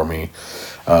delight for me.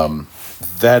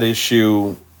 That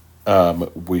issue,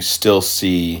 we still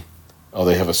see. Oh,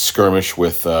 they have a skirmish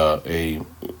with a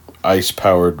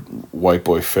ice-powered white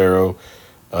boy pharaoh,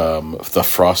 the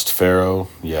Frost Pharaoh.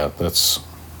 Yeah, that's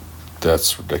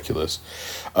ridiculous.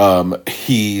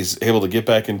 He's able to get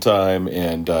back in time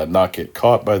and not get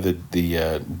caught by the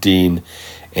dean.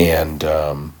 And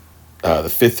the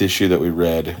 5th issue that we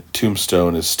read,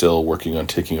 Tombstone is still working on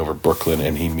taking over Brooklyn,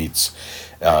 and he meets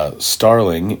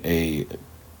Starling.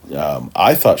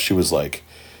 I thought she was like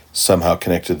somehow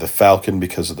connected to the Falcon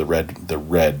because of the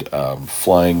red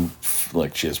flying,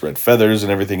 like she has red feathers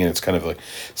and everything, and it's kind of like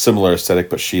similar aesthetic,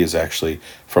 but she is actually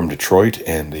from Detroit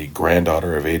and the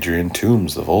granddaughter of Adrian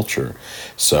Toombs, the Vulture,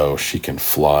 so she can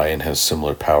fly and has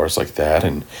similar powers like that,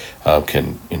 and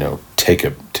can take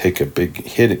a big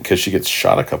hit because she gets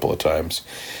shot a couple of times,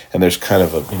 and there's kind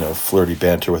of a flirty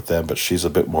banter with them, but she's a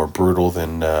bit more brutal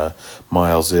than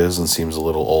Miles is and seems a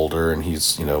little older, and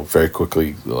he's very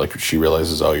quickly, like, she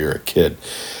realizes, oh, you're a kid,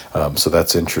 so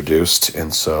that's introduced,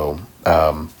 and so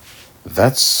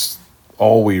that's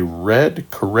all we read,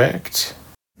 correct?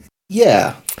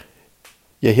 Yeah,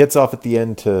 he hits off at the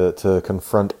end to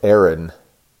confront Aaron.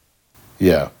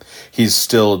 Yeah, he's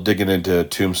still digging into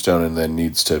Tombstone and then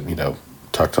needs to,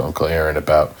 talk to Uncle Aaron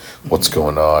about what's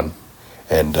going on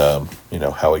and,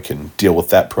 how he can deal with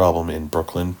that problem in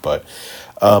Brooklyn. But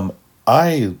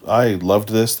I loved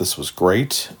this. This was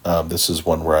great. This is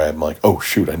one where I'm like, oh,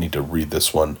 shoot, I need to read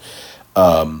this one.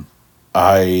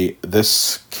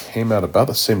 This came out about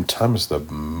the same time as the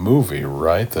movie,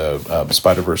 right? The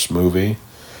Spider-Verse movie.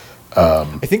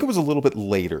 I think it was a little bit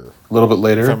later. A little bit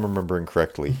later? If I'm remembering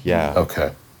correctly, yeah.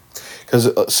 Okay.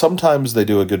 Because sometimes they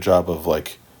do a good job of,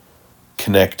 like,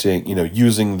 connecting,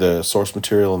 using the source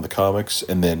material in the comics,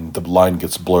 and then the line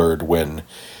gets blurred when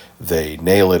they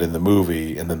nail it in the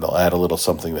movie, and then they'll add a little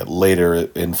something that later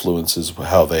influences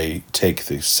how they take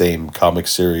the same comic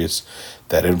series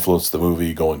that influenced the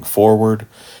movie going forward.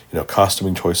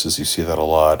 Costuming choices, you see that a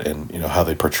lot, and how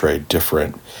they portray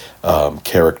different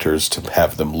characters to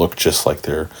have them look just like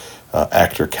their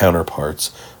actor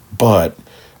counterparts. But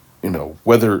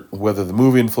whether the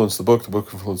movie influenced the book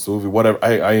influenced the movie, whatever,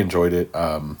 I enjoyed it.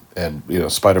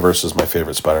 And Spider-Verse is my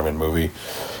favorite Spider-Man movie.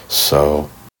 So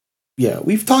yeah,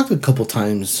 we've talked a couple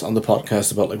times on the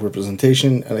podcast about like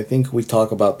representation, and I think we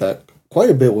talk about that quite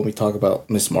a bit when we talk about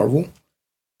Miss Marvel.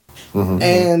 Mm-hmm.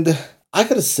 And I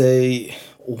gotta say,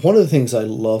 one of the things I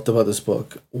loved about this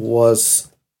book was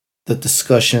the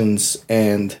discussions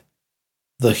and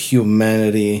the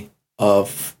humanity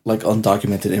of like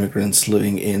undocumented immigrants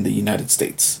living in the United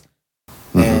States.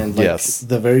 Mm-hmm. And like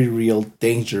the very real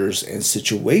dangers and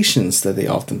situations that they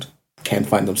often can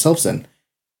find themselves in.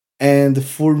 And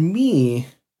for me,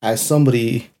 as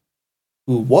somebody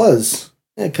who was,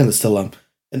 and kind of still am,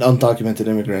 an undocumented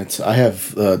immigrant, I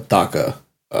have DACA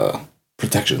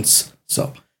protections.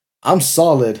 So I'm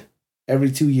solid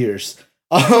every 2 years.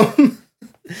 Um,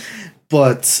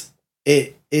 but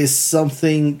it is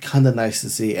something kind of nice to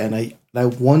see, and I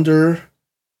wonder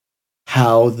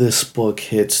how this book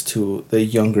hits to the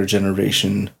younger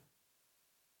generation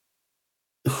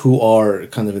who are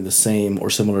kind of in the same or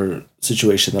similar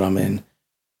situation that I'm in.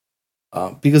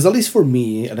 Because at least for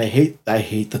me, and I hate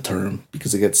the term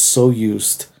because it gets so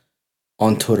used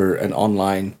on Twitter and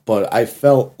online, but I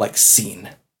felt like seen.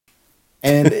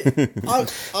 And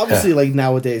obviously, like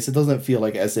nowadays, it doesn't feel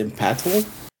like as impactful.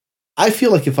 I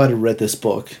feel like if I'd have read this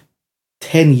book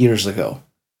 10 years ago,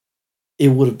 it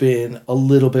would have been a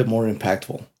little bit more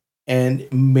impactful and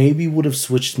maybe would have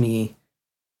switched me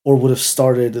or would have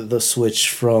started the switch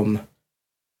from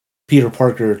Peter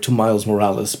Parker to Miles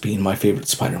Morales being my favorite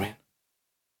Spider-Man.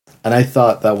 And I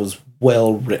thought that was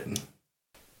well written.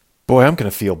 Boy, I'm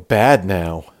going to feel bad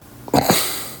now.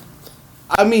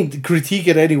 I mean, critique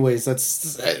it anyways.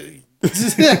 That's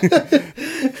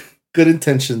good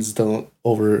intentions don't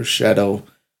overshadow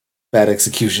bad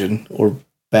execution or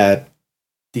bad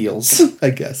deals,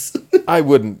 I guess. I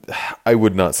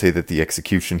would not say that the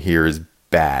execution here is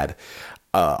bad.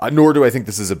 Nor do I think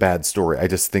this is a bad story. I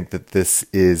just think that this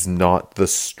is not the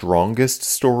strongest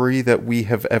story that we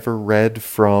have ever read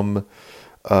from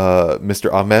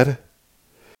Mr. Ahmed.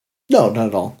 No, not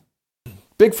at all.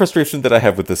 Big frustration that I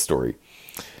have with this story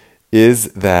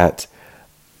is that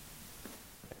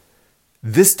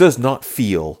this does not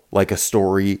feel like a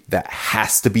story that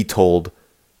has to be told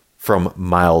from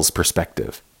Miles'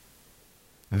 perspective.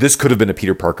 This could have been a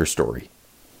Peter Parker story.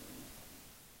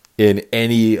 In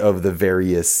any of the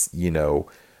various,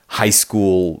 high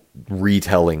school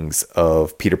retellings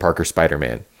of Peter Parker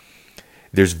Spider-Man.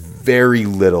 There's very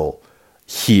little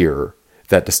here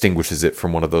that distinguishes it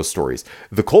from one of those stories.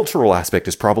 The cultural aspect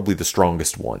is probably the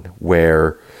strongest one,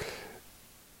 where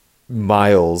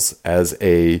Miles, as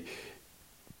a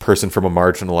person from a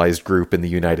marginalized group in the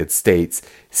United States,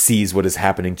 sees what is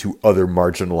happening to other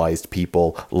marginalized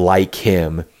people like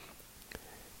him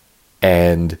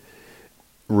and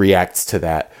reacts to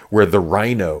that, where the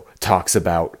Rhino talks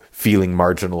about feeling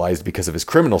marginalized because of his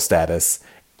criminal status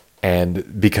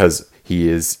and because he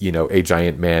is, a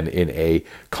giant man in a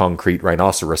concrete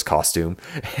rhinoceros costume,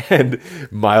 and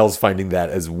Miles finding that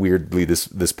as weirdly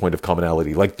this point of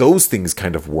commonality. Like, those things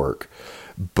kind of work,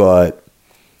 but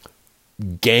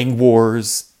gang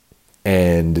wars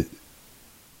and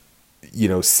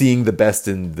seeing the best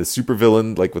in the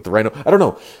supervillain, like with the Rhino, I don't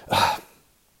know.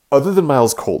 Other than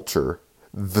Miles' culture,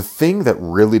 the thing that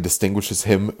really distinguishes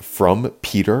him from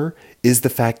Peter is the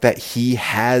fact that he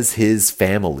has his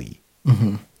family.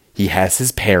 Mm-hmm. He has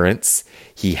his parents.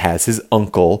 He has his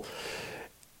uncle.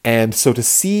 And so to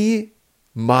see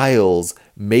Miles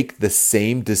make the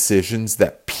same decisions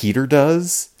that Peter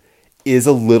does is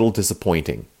a little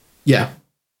disappointing. Yeah.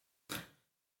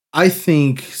 I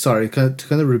think, to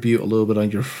kind of review a little bit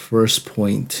on your first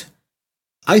point,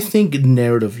 I think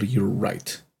narratively you're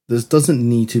right. This doesn't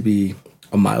need to be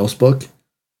a Miles book,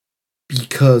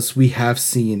 because we have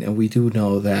seen and we do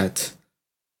know that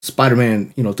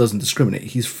Spider-Man, doesn't discriminate.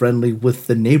 He's friendly with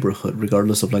the neighborhood,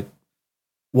 regardless of like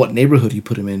what neighborhood you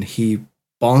put him in. He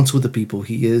bonds with the people.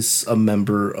 He is a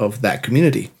member of that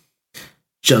community,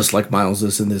 just like Miles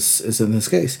is in this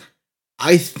case.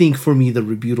 I think for me, the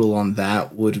rebuttal on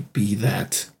that would be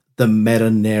that the meta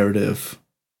narrative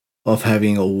of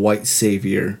having a white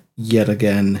savior yet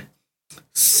again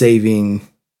saving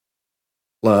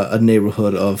a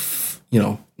neighborhood of,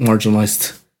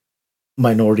 marginalized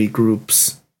minority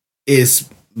groups is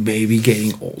maybe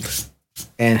getting old.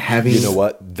 And having... You know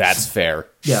what? That's fair.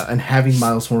 Yeah, and having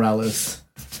Miles Morales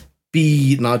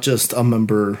be not just a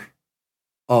member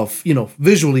of,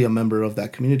 visually a member of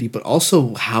that community, but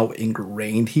also how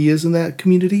ingrained he is in that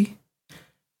community,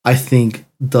 I think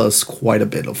does quite a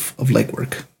bit of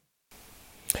legwork.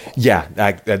 Yeah,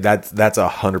 that's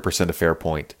 100% a fair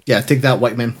point. Yeah, take that,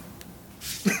 Whiteman.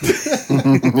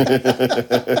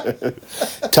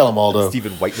 Tell him, Aldo.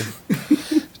 Stephen Whiteman.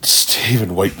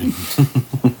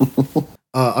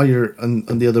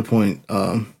 On the other point,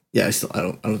 yeah, I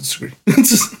don't disagree.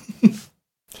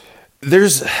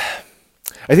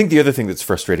 I think the other thing that's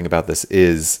frustrating about this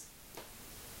is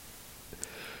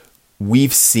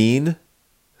we've seen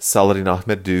Saladin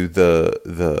Ahmed do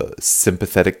the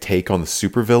sympathetic take on the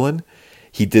supervillain.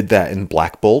 He did that in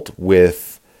Black Bolt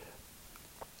with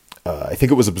I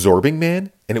think it was Absorbing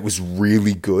Man, and it was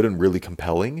really good and really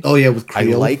compelling. Oh yeah, with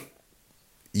Creel.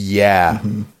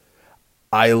 Mm-hmm.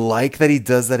 I like that he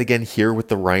does that again here with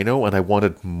the Rhino, and I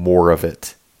wanted more of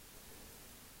it.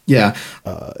 Yeah.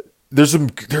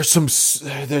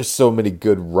 There's so many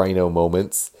good Rhino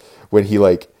moments when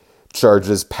he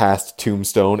charges past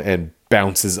Tombstone and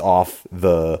bounces off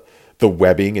the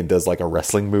webbing and does like a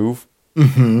wrestling move.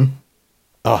 Mm-hmm.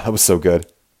 Oh, that was so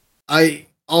good. I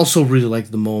also really like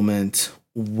the moment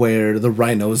where the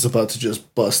rhino is about to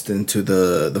just bust into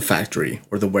the factory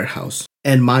or the warehouse.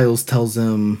 And Miles tells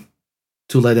him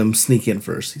to let him sneak in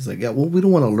first. He's like, yeah, well, we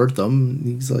don't want to alert them. And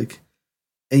he's like,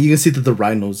 and you can see that the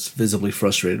rhino's visibly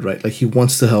frustrated, right? Like, he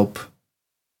wants to help.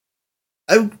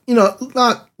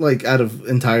 Not like out of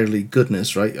entirely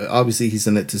goodness, right? Obviously, he's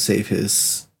in it to save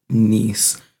his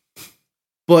niece.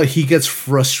 But he gets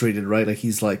frustrated, right? Like,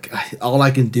 he's like, all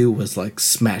I can do was like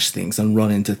smash things and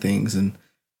run into things. And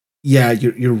yeah,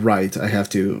 you're right. I have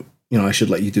to, I should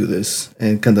let you do this.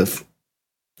 And kind of,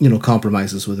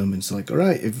 compromises with him. And it's like, all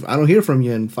right, if I don't hear from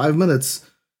you in 5 minutes,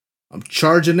 I'm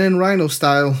charging in Rhino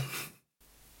style.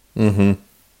 Mm-hmm.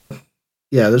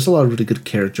 Yeah, there's a lot of really good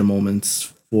character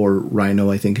moments for Rhino,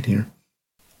 I think, in here.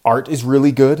 Art is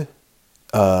really good.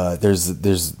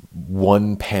 There's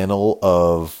one panel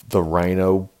of the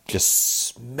Rhino just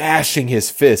smashing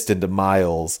his fist into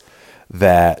Miles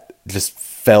that just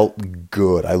felt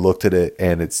good. I looked at it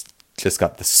and it's just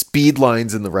got the speed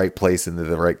lines in the right place and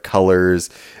the right colors.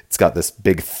 It's got this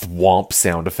big thwomp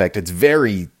sound effect. It's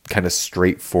very kind of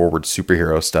straightforward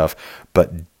superhero stuff,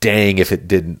 but dang if it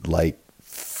didn't like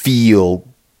feel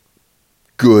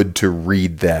good to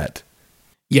read that.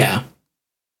 Yeah.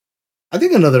 I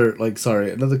think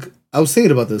I was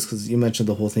thinking about this because you mentioned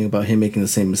the whole thing about him making the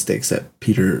same mistakes that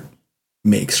Peter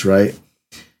makes, right?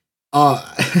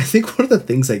 I think one of the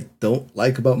things I don't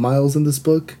like about Miles in this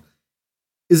book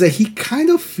is that he kind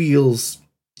of feels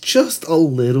just a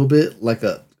little bit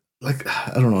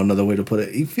I don't know another way to put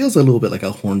it. He feels a little bit like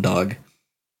a horn dog.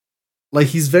 Like,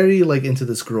 he's very like into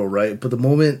this girl, right? But the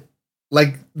moment,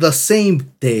 like the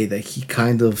same day that he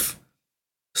kind of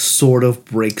sort of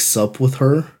breaks up with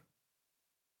her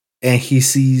and he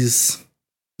sees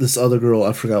this other girl,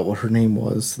 I forgot what her name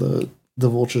was, the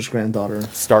Vulture's granddaughter.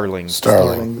 Starling.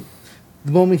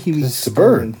 The moment he meets the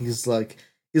bird. Starling,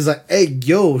 he's like, hey,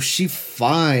 yo, she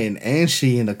fine and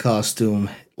she in a costume.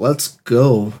 Let's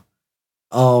go.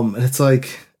 And it's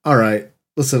like, all right,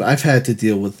 listen, I've had to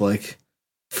deal with like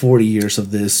 40 years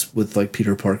of this with like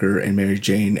Peter Parker and Mary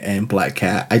Jane and Black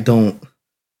Cat. I don't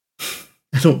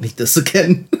need this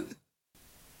again.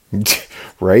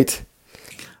 Right?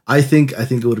 I think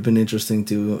it would have been interesting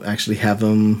to actually have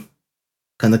him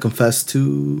kind of confess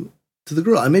to the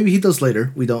girl. And maybe he does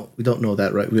later. We don't know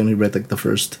that, right? We only read like the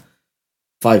first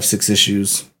 5-6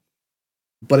 issues.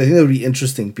 But I think that would be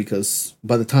interesting because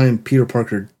by the time Peter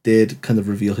Parker did kind of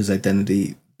reveal his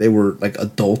identity, they were like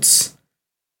adults.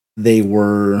 They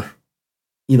were,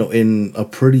 in a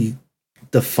pretty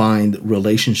defined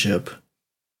relationship.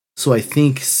 So I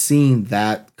think seeing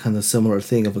that kind of similar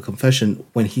thing of a confession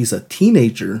when he's a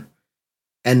teenager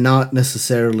and not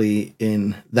necessarily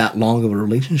in that long of a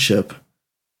relationship,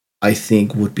 I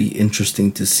think would be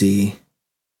interesting to see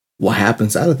what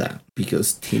happens out of that,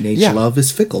 because teenage love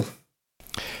is fickle.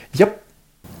 Yep.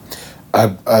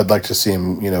 I'd like to see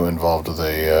him, involved with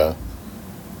a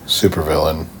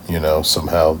supervillain,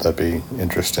 somehow. That'd be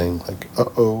interesting. Like,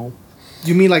 uh-oh.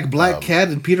 You mean like Black Cat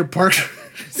and Peter Parker?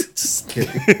 Just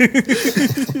kidding.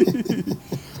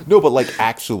 No, but like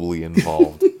actually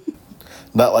involved.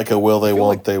 Not like a will, they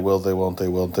won't, they will, they won't, they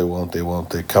won't, they won't, they won't,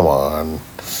 they... Come on.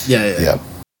 Yeah.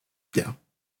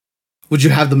 Would you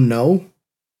have them know?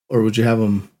 Or would you have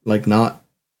them, like, not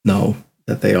know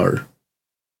that they are,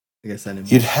 I guess, enemies?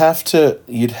 You'd have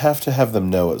to have them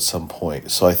know at some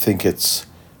point. So I think it's...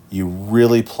 You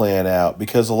really plan out...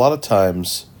 Because a lot of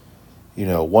times,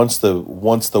 once the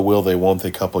will, they won't,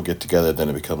 they couple get together, then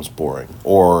it becomes boring.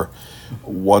 Or...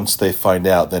 Once they find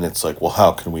out, then it's like, well,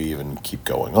 how can we even keep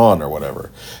going on or whatever?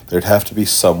 There'd have to be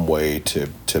some way to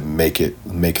make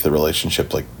the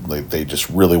relationship like they just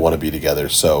really want to be together.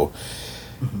 So,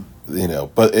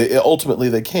 but ultimately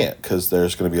they can't, because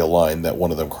there's going to be a line that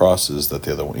one of them crosses that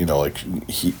the other one, like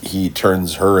he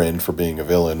turns her in for being a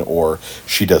villain, or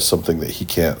she does something that he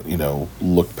can't,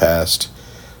 look past.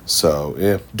 So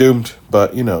yeah, doomed.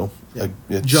 But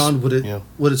John,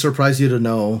 would it surprise you to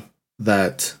know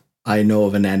that I know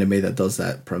of an anime that does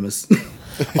that premise?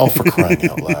 Oh, for crying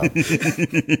out loud.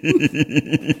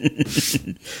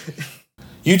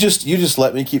 You just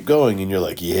let me keep going, and you're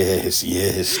like, yes,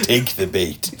 take the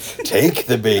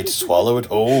bait, swallow it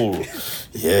whole.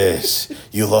 Yes,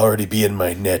 you'll already be in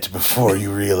my net before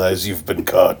you realize you've been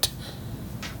caught.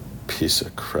 Piece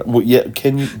of crap. Well, yeah,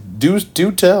 can you do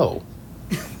tell?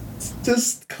 It's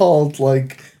just called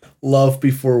like Love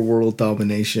Before World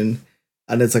Domination.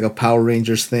 And it's like a Power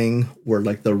Rangers thing where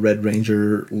like the Red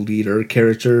Ranger leader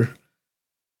character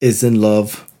is in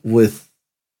love with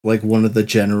like one of the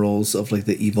generals of like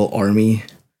the evil army.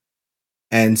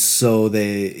 And so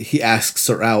he asks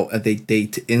her out and they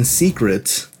date in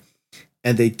secret,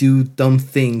 and they do dumb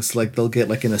things like they'll get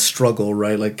like in a struggle,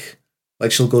 right? Like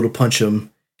she'll go to punch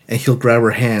him and he'll grab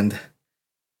her hand,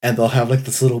 and they'll have like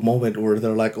this little moment where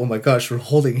they're like, "Oh my gosh, we're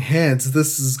holding hands.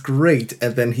 This is great."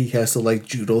 And then he has to like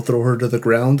judo throw her to the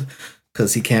ground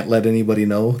because he can't let anybody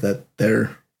know that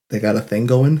they got a thing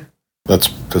going. That's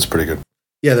pretty good.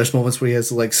 Yeah, there's moments where he has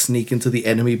to like sneak into the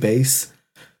enemy base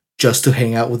just to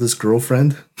hang out with his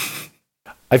girlfriend.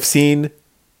 I've seen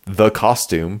the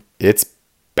costume. It's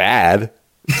bad.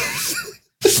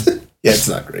 Yeah, it's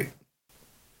not great.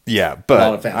 Yeah, A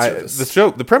lot of fan but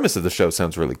service. the premise of the show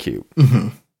sounds really cute. Mm-hmm.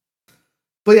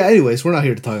 But yeah, anyways, we're not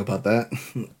here to talk about that.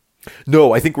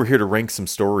 No, I think we're here to rank some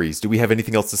stories. Do we have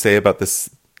anything else to say about this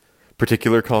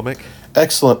particular comic?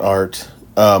 Excellent art.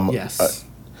 Yes.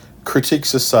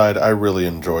 Critiques aside, I really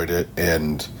enjoyed it,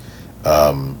 and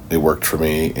it worked for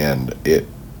me, and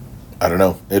I don't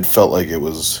know, it felt like it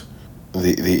was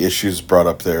the issues brought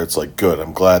up there. It's like, good,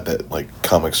 I'm glad that like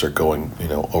comics are going,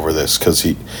 over this, because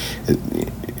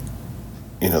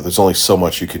there's only so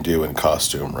much you can do in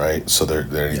costume, right? So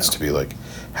there needs to be like,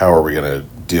 how are we going to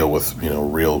deal with,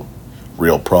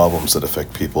 real problems that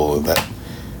affect people, and that,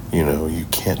 you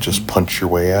can't just punch your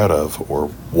way out of, or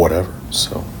whatever.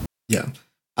 So Yeah.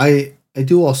 I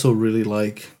do also really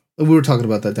like, we were talking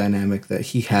about that dynamic that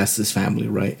he has his family,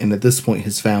 right? And at this point,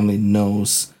 his family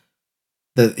knows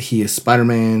that he is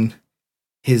Spider-Man.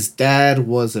 His dad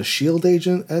was a SHIELD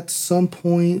agent at some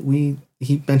point.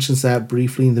 He mentions that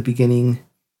briefly in the beginning.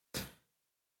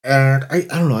 And I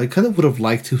don't know, I kind of would have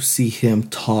liked to see him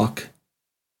talk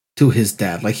to his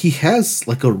dad. Like, he has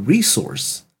like a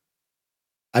resource.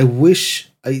 I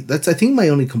think my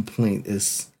only complaint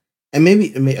is, and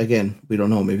maybe again, we don't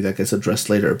know, maybe that gets addressed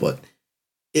later, but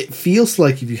it feels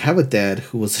like if you have a dad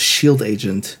who was a SHIELD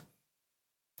agent,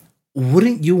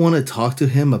 wouldn't you want to talk to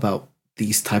him about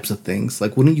these types of things?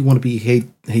 Like, wouldn't you want to be, hey,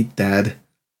 dad,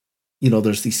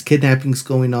 there's these kidnappings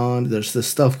going on, there's this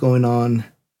stuff going on.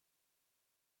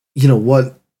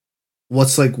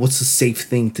 What's a safe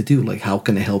thing to do? Like, how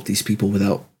can I help these people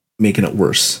without making it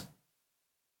worse?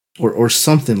 Or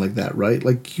something like that, right?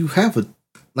 Like, you have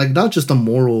not just a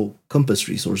moral compass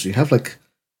resource, you have like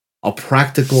a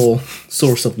practical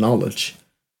source of knowledge.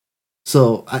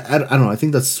 So I don't know, I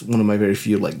think that's one of my very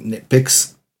few like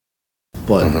nitpicks.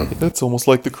 But That's almost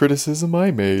like the criticism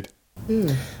I made.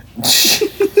 yeah.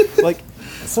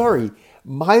 Sorry,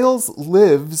 Miles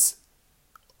lives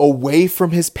away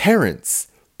from his parents.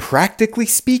 Practically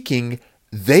speaking,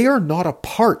 they are not a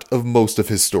part of most of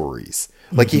his stories.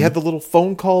 Like, he had the little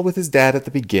phone call with his dad at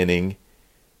the beginning,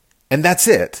 and that's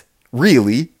it,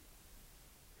 really.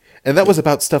 And that was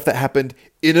about stuff that happened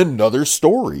in another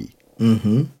story.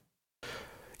 Mm-hmm.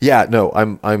 Yeah, no,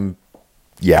 I'm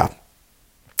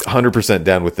 100%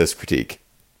 down with this critique.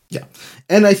 Yeah.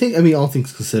 And I think, all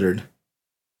things considered,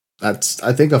 that's,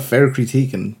 I think, a fair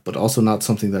critique, but also not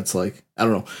something that's like, I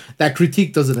don't know, that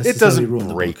critique doesn't necessarily ruin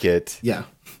the book. Break it. Yeah.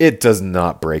 It does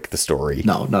not break the story.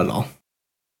 No, not at all.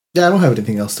 Yeah, I don't have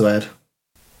anything else to add.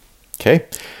 Okay.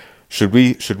 Should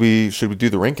we do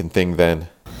the ranking thing then?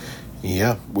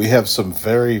 yeah, we have some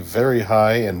very, very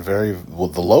high and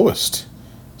the lowest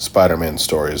Spider-Man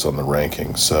stories on the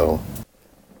ranking. So,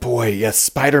 boy, yes,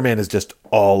 Spider-Man is just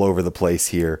all over the place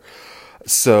here.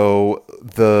 So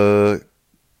the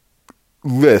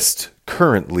list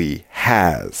currently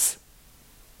has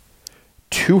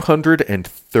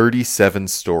 237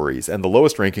 stories, and the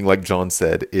lowest ranking, like John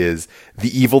said, is The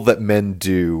Evil That Men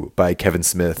Do by Kevin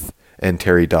Smith and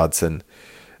Terry Dodson.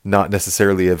 Not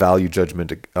necessarily a value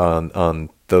judgment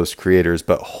on those creators,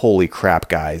 but holy crap,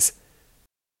 guys.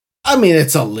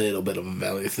 It's a little bit of a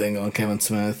value thing on Kevin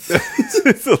Smith.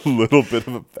 It's a little bit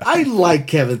of a I like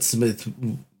Kevin Smith,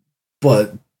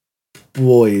 but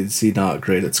boy, is he not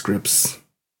great at scripts.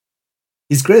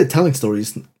 He's great at telling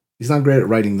stories. He's not great at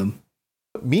writing them.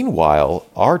 Meanwhile,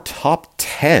 our top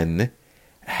 10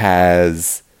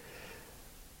 has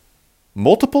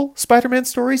multiple Spider-Man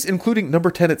stories, including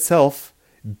number 10 itself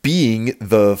being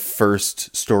the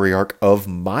first story arc of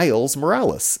Miles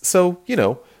Morales. So,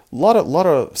 a lot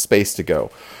of space to go.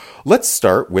 Let's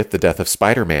start with the death of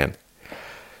Spider-Man.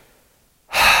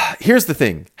 Here's the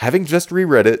thing. Having just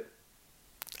reread it,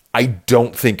 I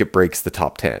don't think it breaks the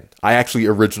top 10. I actually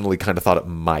originally kind of thought it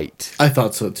might. I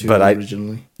thought so too, but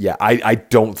originally. I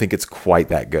don't think it's quite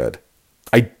that good.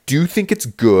 I do think it's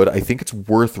good. I think it's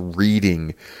worth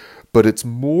reading, but it's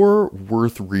more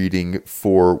worth reading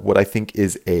for what I think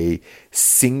is a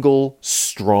single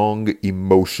strong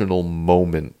emotional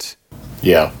moment.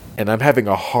 yeah. and I'm having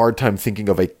a hard time thinking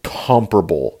of a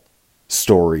comparable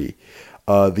story.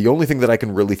 The only thing that I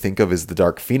can really think of is the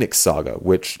Dark Phoenix saga,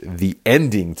 which the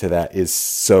ending to that is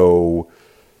so,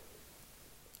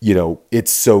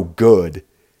 it's so good,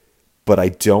 but I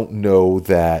don't know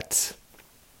that,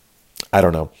 I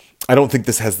don't know. I don't think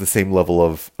this has the same level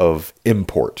of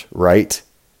import, right?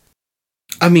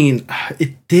 I mean,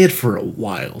 it did for a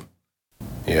while.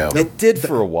 Yeah, it did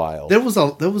for a while. There was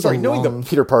Sorry, knowing that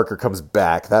Peter Parker comes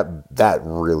back, that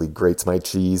really grates my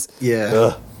cheese. Yeah.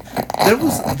 Ugh.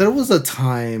 There was a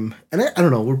time, and I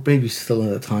don't know, we're maybe still in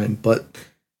a time, but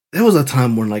there was a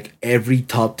time when like every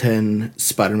top 10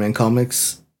 Spider-Man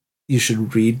comics you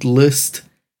should read list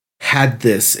had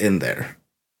this in there.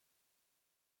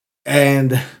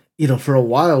 And for a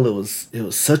while it was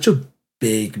such a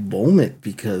big moment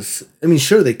because I mean,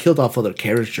 sure, they killed off other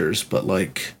characters, but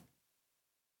like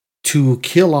to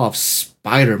kill off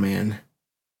Spider-Man,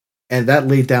 and that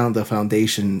laid down the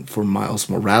foundation for Miles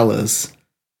Morales.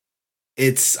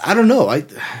 It's, I don't know,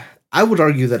 I would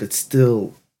argue that it's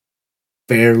still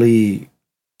fairly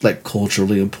like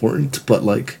culturally important, but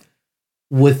like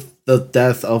with the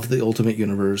death of the Ultimate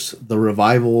Universe, the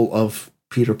revival of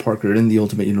Peter Parker in the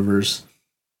Ultimate Universe,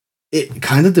 it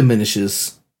kind of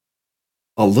diminishes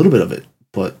a little bit of it,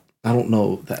 but I don't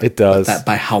know that it does that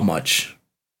by how much.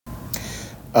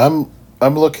 I'm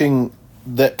looking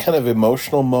that kind of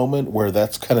emotional moment where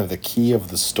that's kind of the key of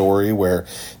the story, where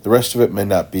the rest of it may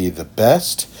not be the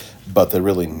best, but they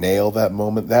really nail that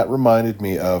moment. That reminded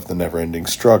me of the Never-Ending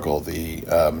Struggle, the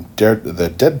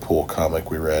Deadpool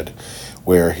comic we read,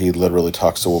 where he literally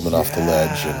talks a woman off the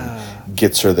ledge and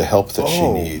gets her the help that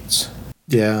she needs.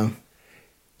 Yeah.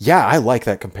 Yeah, I like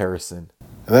that comparison.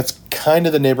 And that's kind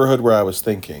of the neighborhood where I was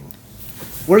thinking.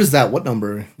 Where is that? What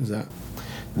number is that?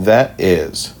 That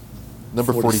is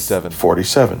number 47.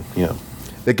 47, yeah.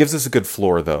 That gives us a good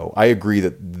floor, though. I agree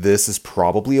that this is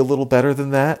probably a little better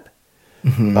than that.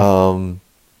 Mm-hmm.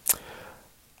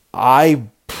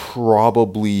 I'm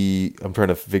trying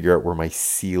to figure out where my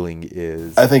ceiling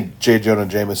is. I think J. Jonah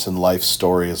Jameson life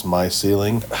story is my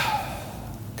ceiling,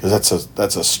 because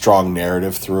that's a strong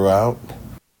narrative throughout.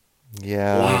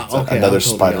 Yeah. Wow, okay, another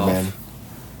totally Spider-Man.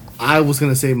 off. I was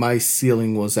going to say my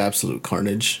ceiling was Absolute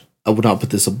Carnage. I would not put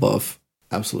this above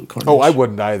Absolute Carnage. Oh, I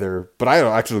wouldn't either. But I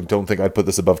actually don't think I'd put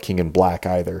this above King in Black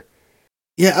either.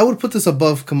 Yeah, I would put this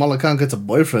above Kamala Khan Gets a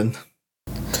Boyfriend.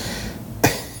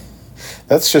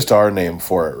 That's just our name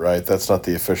for it, right? That's not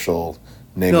the official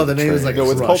name. No, of the name is trade. like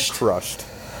No, it's called Crushed. Crushed.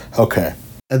 Okay.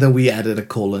 And then we added a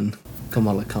colon.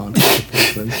 Kamala Khan Gets a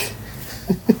Boyfriend.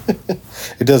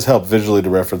 It does help visually to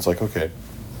reference, like, okay.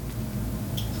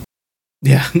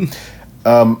 Yeah.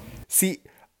 See,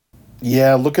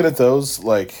 yeah, looking at those,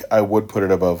 like, I would put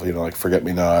it above, like Forget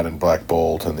Me Not and Black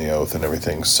Bolt and The Oath and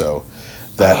everything. So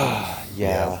that,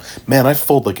 yeah. Man, I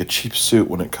fold like a cheap suit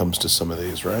when it comes to some of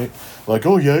these, right? Like,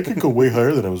 oh yeah, I could go way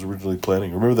higher than I was originally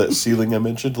planning. Remember that ceiling I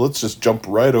mentioned? Let's just jump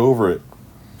right over it.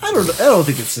 I don't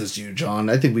think it's just you, John.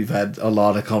 I think we've had a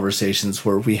lot of conversations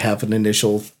where we have an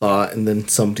initial thought and then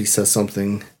somebody says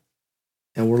something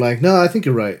and we're like, no, I think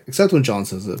you're right. Except when John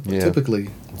says it. But typically,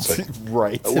 it's like,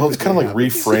 right. Well, it's kind of like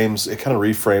reframes. It kind of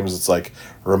reframes. It's like,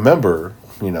 remember,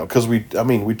 because we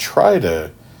try to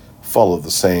follow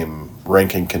the same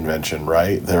ranking convention,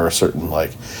 right? There are certain,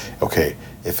 like, okay,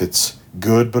 if it's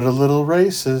good but a little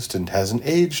racist and hasn't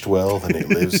aged well, then it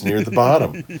lives near the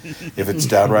bottom. If it's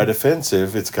downright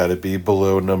offensive, it's got to be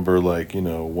below number, like,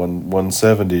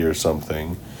 170 or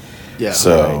something. yeah.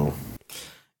 So, right.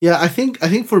 Yeah, I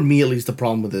think for me at least the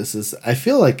problem with this is I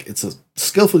feel like it's a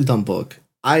skillfully done book.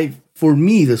 For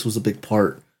me this was a big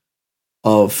part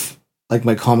of like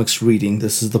my comics reading.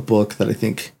 This is the book that I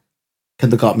think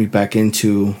kind of got me back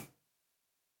into,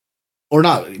 or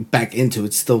not back into,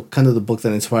 it's still kind of the book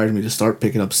that inspired me to start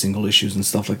picking up single issues and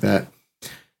stuff like that.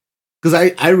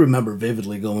 Because I remember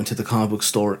vividly going to the comic book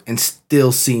store and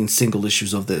still seeing single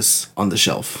issues of this on the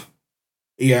shelf.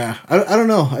 Yeah, I don't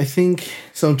know. I think,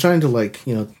 so I'm trying to like,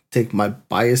 take my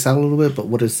bias out a little bit, but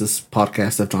what is this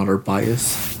podcast if not our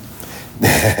bias?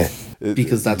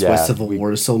 Because that's why Civil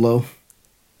War is so low.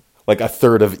 Like a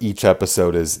third of each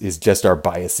episode is just our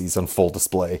biases on full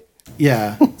display.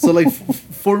 Yeah. So like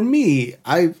for me,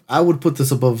 I would put this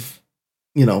above,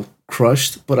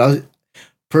 Crushed, but I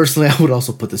would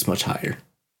also put this much higher.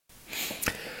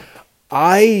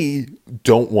 I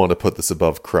don't want to put this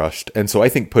above Crushed, and so I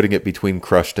think putting it between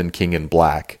Crushed and King in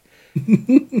Black,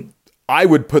 I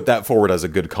would put that forward as a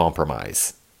good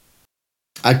compromise.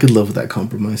 I could live with that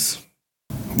compromise.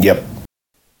 yep.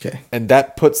 Okay. And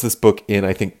that puts this book in,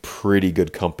 I think, pretty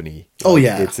good company. Oh,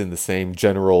 yeah. It's in the same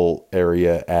general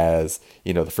area as,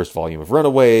 the first volume of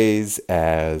Runaways,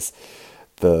 as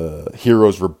the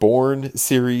Heroes Reborn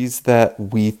series that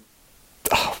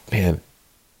oh, man.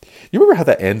 You remember how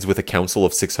that ends with a council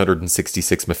of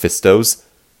 666 Mephistos?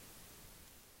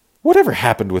 Whatever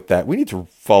happened with that? We need to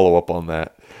follow up on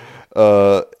that.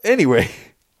 Anyway,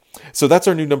 so that's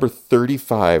our new number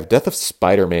 35, Death of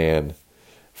Spider-Man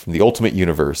from the Ultimate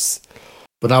Universe.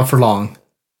 But not for long.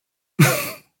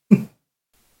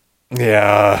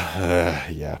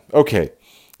 Yeah. Okay,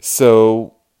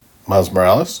 so Miles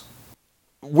Morales?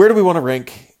 Where do we want to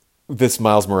rank this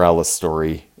Miles Morales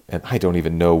story? And I don't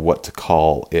even know what to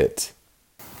call it.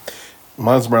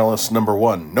 Miles Morales number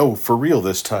 1. No, for real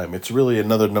this time. It's really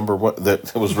another number 1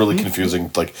 that was really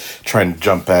confusing, like trying to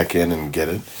jump back in and get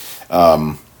it.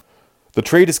 The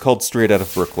trade is called Straight Out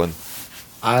of Brooklyn.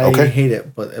 I hate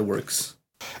it, but it works.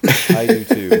 I do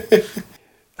too.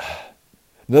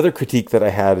 Another critique that I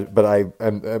had, but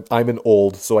I'm an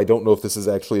old, so I don't know if this is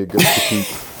actually a good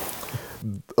critique.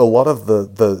 A lot of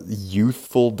the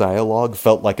youthful dialogue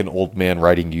felt like an old man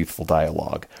writing youthful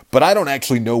dialogue. But I don't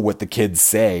actually know what the kids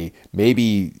say.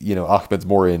 Maybe, Ahmed's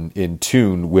more in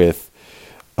tune with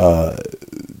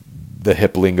the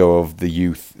hip lingo of the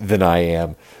youth than I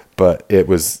am. But it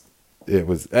was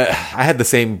I had the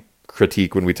same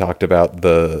critique when we talked about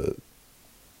the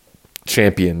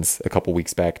Champions a couple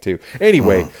weeks back too.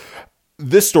 Anyway,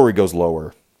 this story goes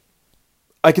lower.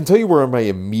 I can tell you where my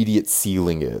immediate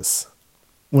ceiling is.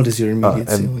 What is your immediate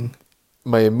ceiling?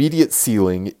 My immediate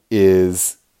ceiling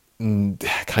is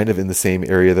kind of in the same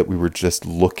area that we were just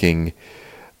looking.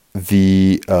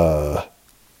 The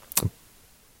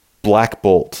Black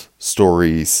Bolt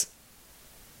stories.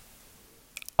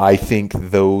 I think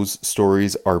those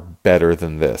stories are better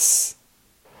than this.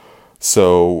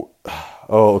 So,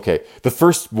 okay. The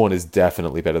first one is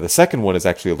definitely better. The second one is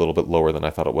actually a little bit lower than I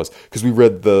thought it was, because we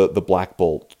read the Black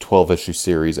Bolt 12-issue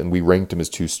series and we ranked them as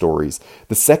 2 stories.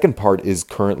 The second part is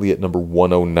currently at number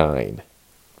 109.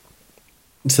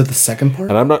 Is that the second part?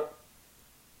 And I'm not...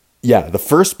 Yeah, the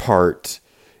first part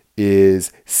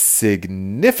is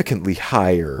significantly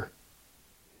higher.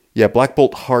 Yeah, Black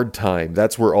Bolt Hard Time,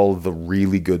 that's where all of the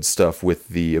really good stuff with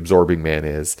the Absorbing Man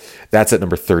is. That's at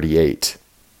number 38.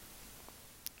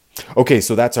 Okay,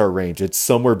 so that's our range. It's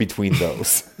somewhere between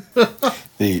those.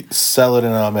 The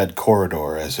Saladin Ahmed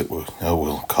corridor, as we'll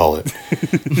call it.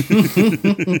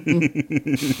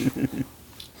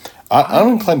 I'm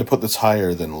inclined to put this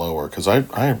higher than lower, because I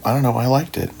don't know, I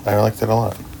liked it. I liked it a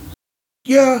lot.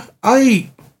 Yeah,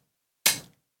 I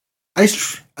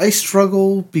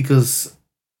struggle because...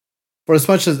 For as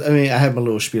much as, I have my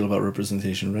little spiel about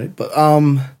representation, right? But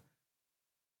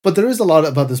there is a lot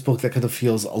about this book that kind of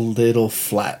feels a little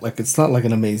flat. Like, it's not like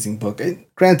an amazing book. And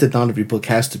granted, not every book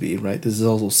has to be, right? This is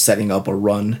also setting up a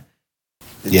run.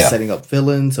 It's setting up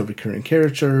villains, a recurring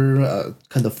character,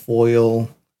 kind of foil,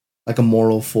 like a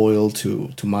moral foil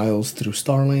to Miles through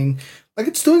Starling. Like,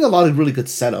 it's doing a lot of really good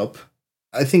setup.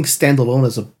 I think standalone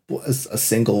as a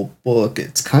single book,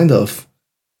 it's kind of...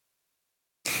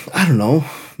 I don't know,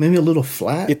 maybe a little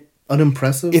flat,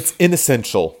 unimpressive. It's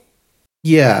inessential.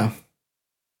 Yeah.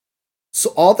 So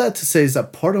all that to say is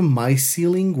that part of my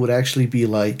ceiling would actually be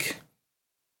like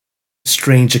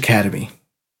Strange Academy.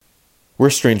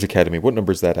 Where's Strange Academy? What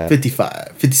number is that at?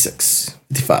 55, 56,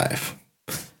 55.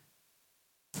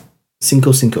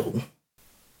 Cinco.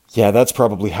 Yeah, that's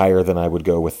probably higher than I would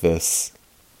go with this.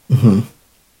 Mm-hmm.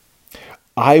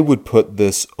 I would put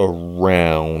this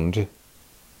around...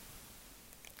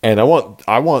 And I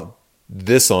want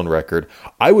this on record.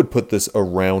 I would put this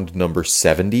around number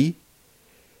 70,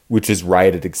 which is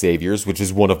Riot at Xavier's, which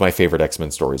is one of my favorite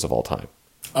X-Men stories of all time.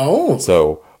 Oh.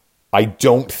 So I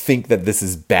don't think that this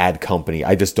is bad company.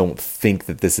 I just don't think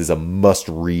that this is a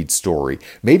must-read story.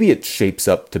 Maybe it shapes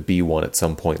up to be one at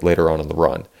some point later on in the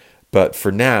run. But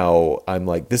for now, I'm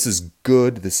like, this is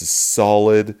good. This is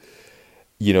solid.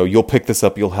 You'll pick this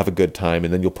up, you'll have a good time,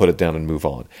 and then you'll put it down and move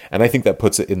on. And I think that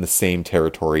puts it in the same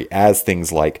territory as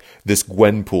things like this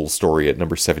Gwenpool story at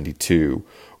number 72,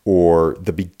 or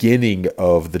the beginning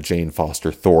of the Jane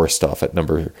Foster Thor stuff at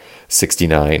number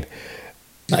 69.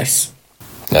 Nice.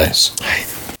 Dang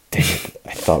it.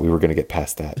 I thought we were going to get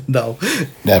past that. No.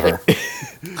 Never.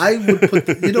 I would put...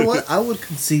 You know what? I would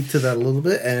concede to that a little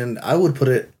bit, and I would put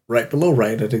it right below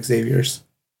Riot at Xavier's.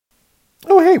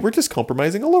 Oh, hey, we're just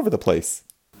compromising all over the place.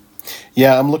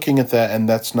 Yeah, I'm looking at that, and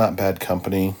that's not bad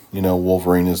company.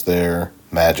 Wolverine is there.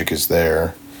 Magic is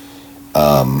there.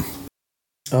 It's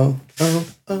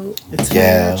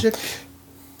magic.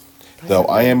 Though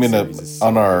I am going to,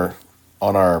 on our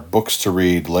on our books to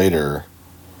read later,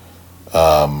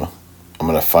 I'm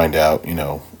going to find out,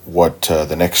 what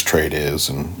the next trade is,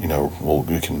 and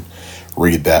we can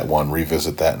read that one,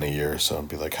 revisit that in a year or so, and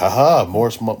be like, haha,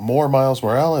 more Miles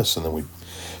Morales, and then we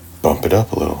bump it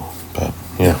up a little. But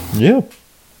Yeah.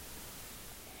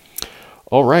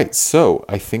 All right, so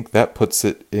I think that puts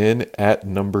it in at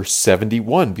number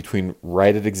 71 between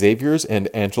Right at Xavier's and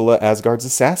Angela Asgard's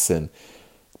Assassin.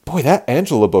 Boy, that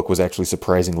Angela book was actually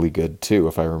surprisingly good too,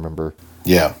 if I remember.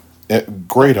 Yeah,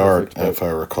 great art, if I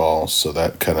recall. So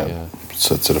that kind of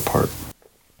sets it apart.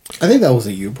 I think that was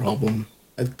a you problem.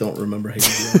 I don't remember hating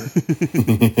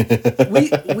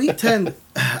the art. we tend,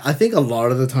 I think a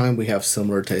lot of the time we have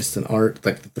similar taste in art,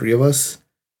 like the three of us.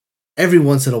 Every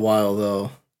once in a while,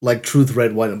 though, like Truth,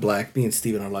 Red, White, and Black, me and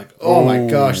Steven are like, oh my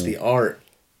gosh, the art.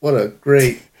 What a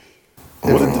great...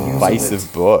 What a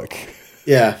divisive book.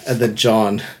 Yeah, and then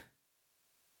John,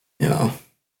 No.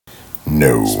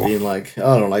 just being like,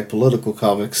 I don't like political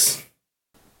comics.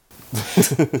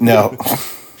 No.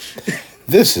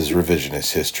 This is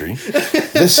revisionist history.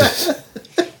 This is...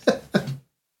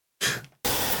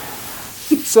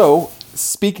 So,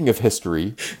 speaking of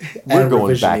history, we're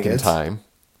going back in time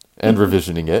and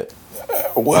revisioning it.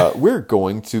 We're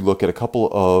going to look at a couple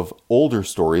of older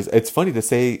stories. It's funny to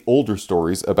say older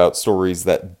stories about stories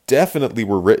that definitely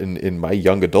were written in my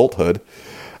young adulthood.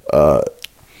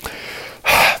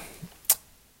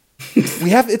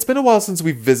 It's been a while since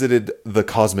we've visited the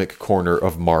cosmic corner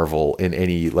of Marvel in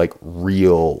any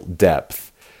real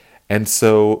depth. And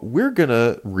so we're going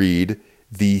to read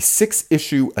the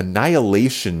 6-issue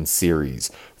Annihilation series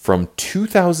from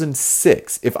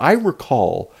 2006. If I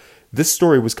recall, this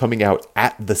story was coming out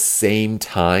at the same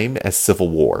time as Civil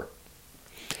War.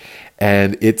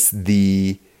 And it's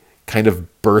the kind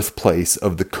of birthplace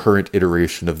of the current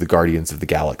iteration of the Guardians of the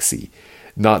Galaxy.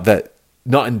 Not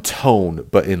in tone,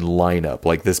 but in lineup.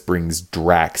 Like, this brings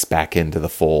Drax back into the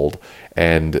fold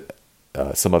and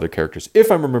some other characters.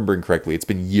 If I'm remembering correctly, it's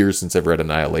been years since I've read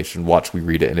Annihilation. Watch me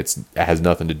read it, and it has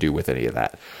nothing to do with any of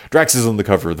that. Drax is on the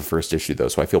cover of the first issue, though,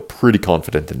 so I feel pretty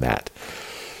confident in that.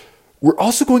 We're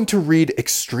also going to read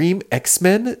Extreme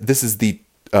X-Men. This is the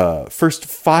first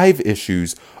 5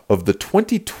 issues of the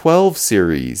 2012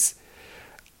 series,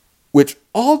 which,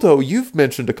 although you've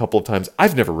mentioned a couple of times,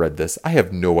 I've never read this. I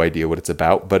have no idea what it's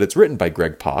about, but it's written by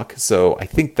Greg Pak, so I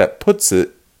think that puts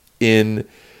it in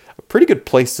a pretty good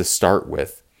place to start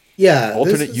with. Yeah.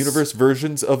 Alternate universe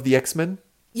versions of the X-Men?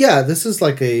 Yeah, this is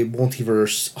like a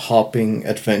multiverse hopping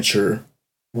adventure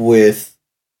with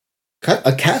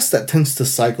a cast that tends to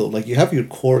cycle. Like, you have your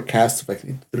core cast of, I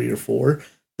think, 3 or 4.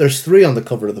 There's 3 on the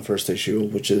cover of the first issue,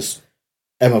 which is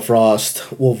Emma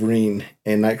Frost, Wolverine,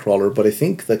 and Nightcrawler, but I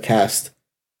think the cast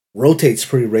rotates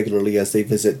pretty regularly as they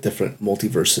visit different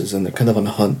multiverses, and they're kind of on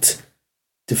a hunt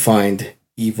to find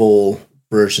evil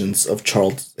versions of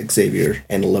Charles Xavier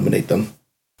and eliminate them.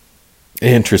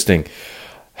 Interesting.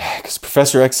 Because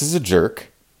Professor X is a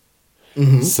jerk.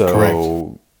 Mm-hmm. So, correct.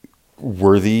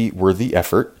 Worthy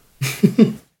effort.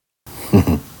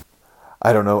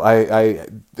 I don't know. I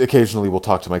occasionally will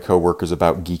talk to my coworkers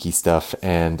about geeky stuff,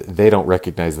 and they don't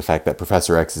recognize the fact that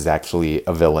Professor X is actually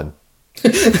a villain. He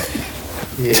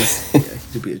is. Yeah,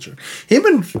 he could be a jerk. Him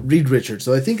and Reed Richards,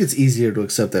 so I think it's easier to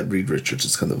accept that Reed Richards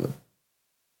is kind of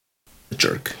a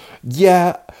jerk.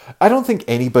 Yeah, I don't think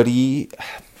anybody...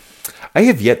 I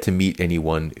have yet to meet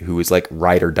anyone who is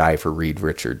ride or die for Reed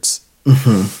Richards.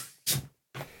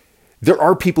 Mm-hmm. There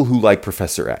are people who like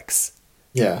Professor X.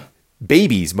 Yeah.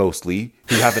 Babies, mostly,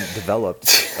 who haven't developed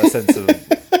a sense of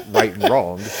right and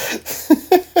wrong.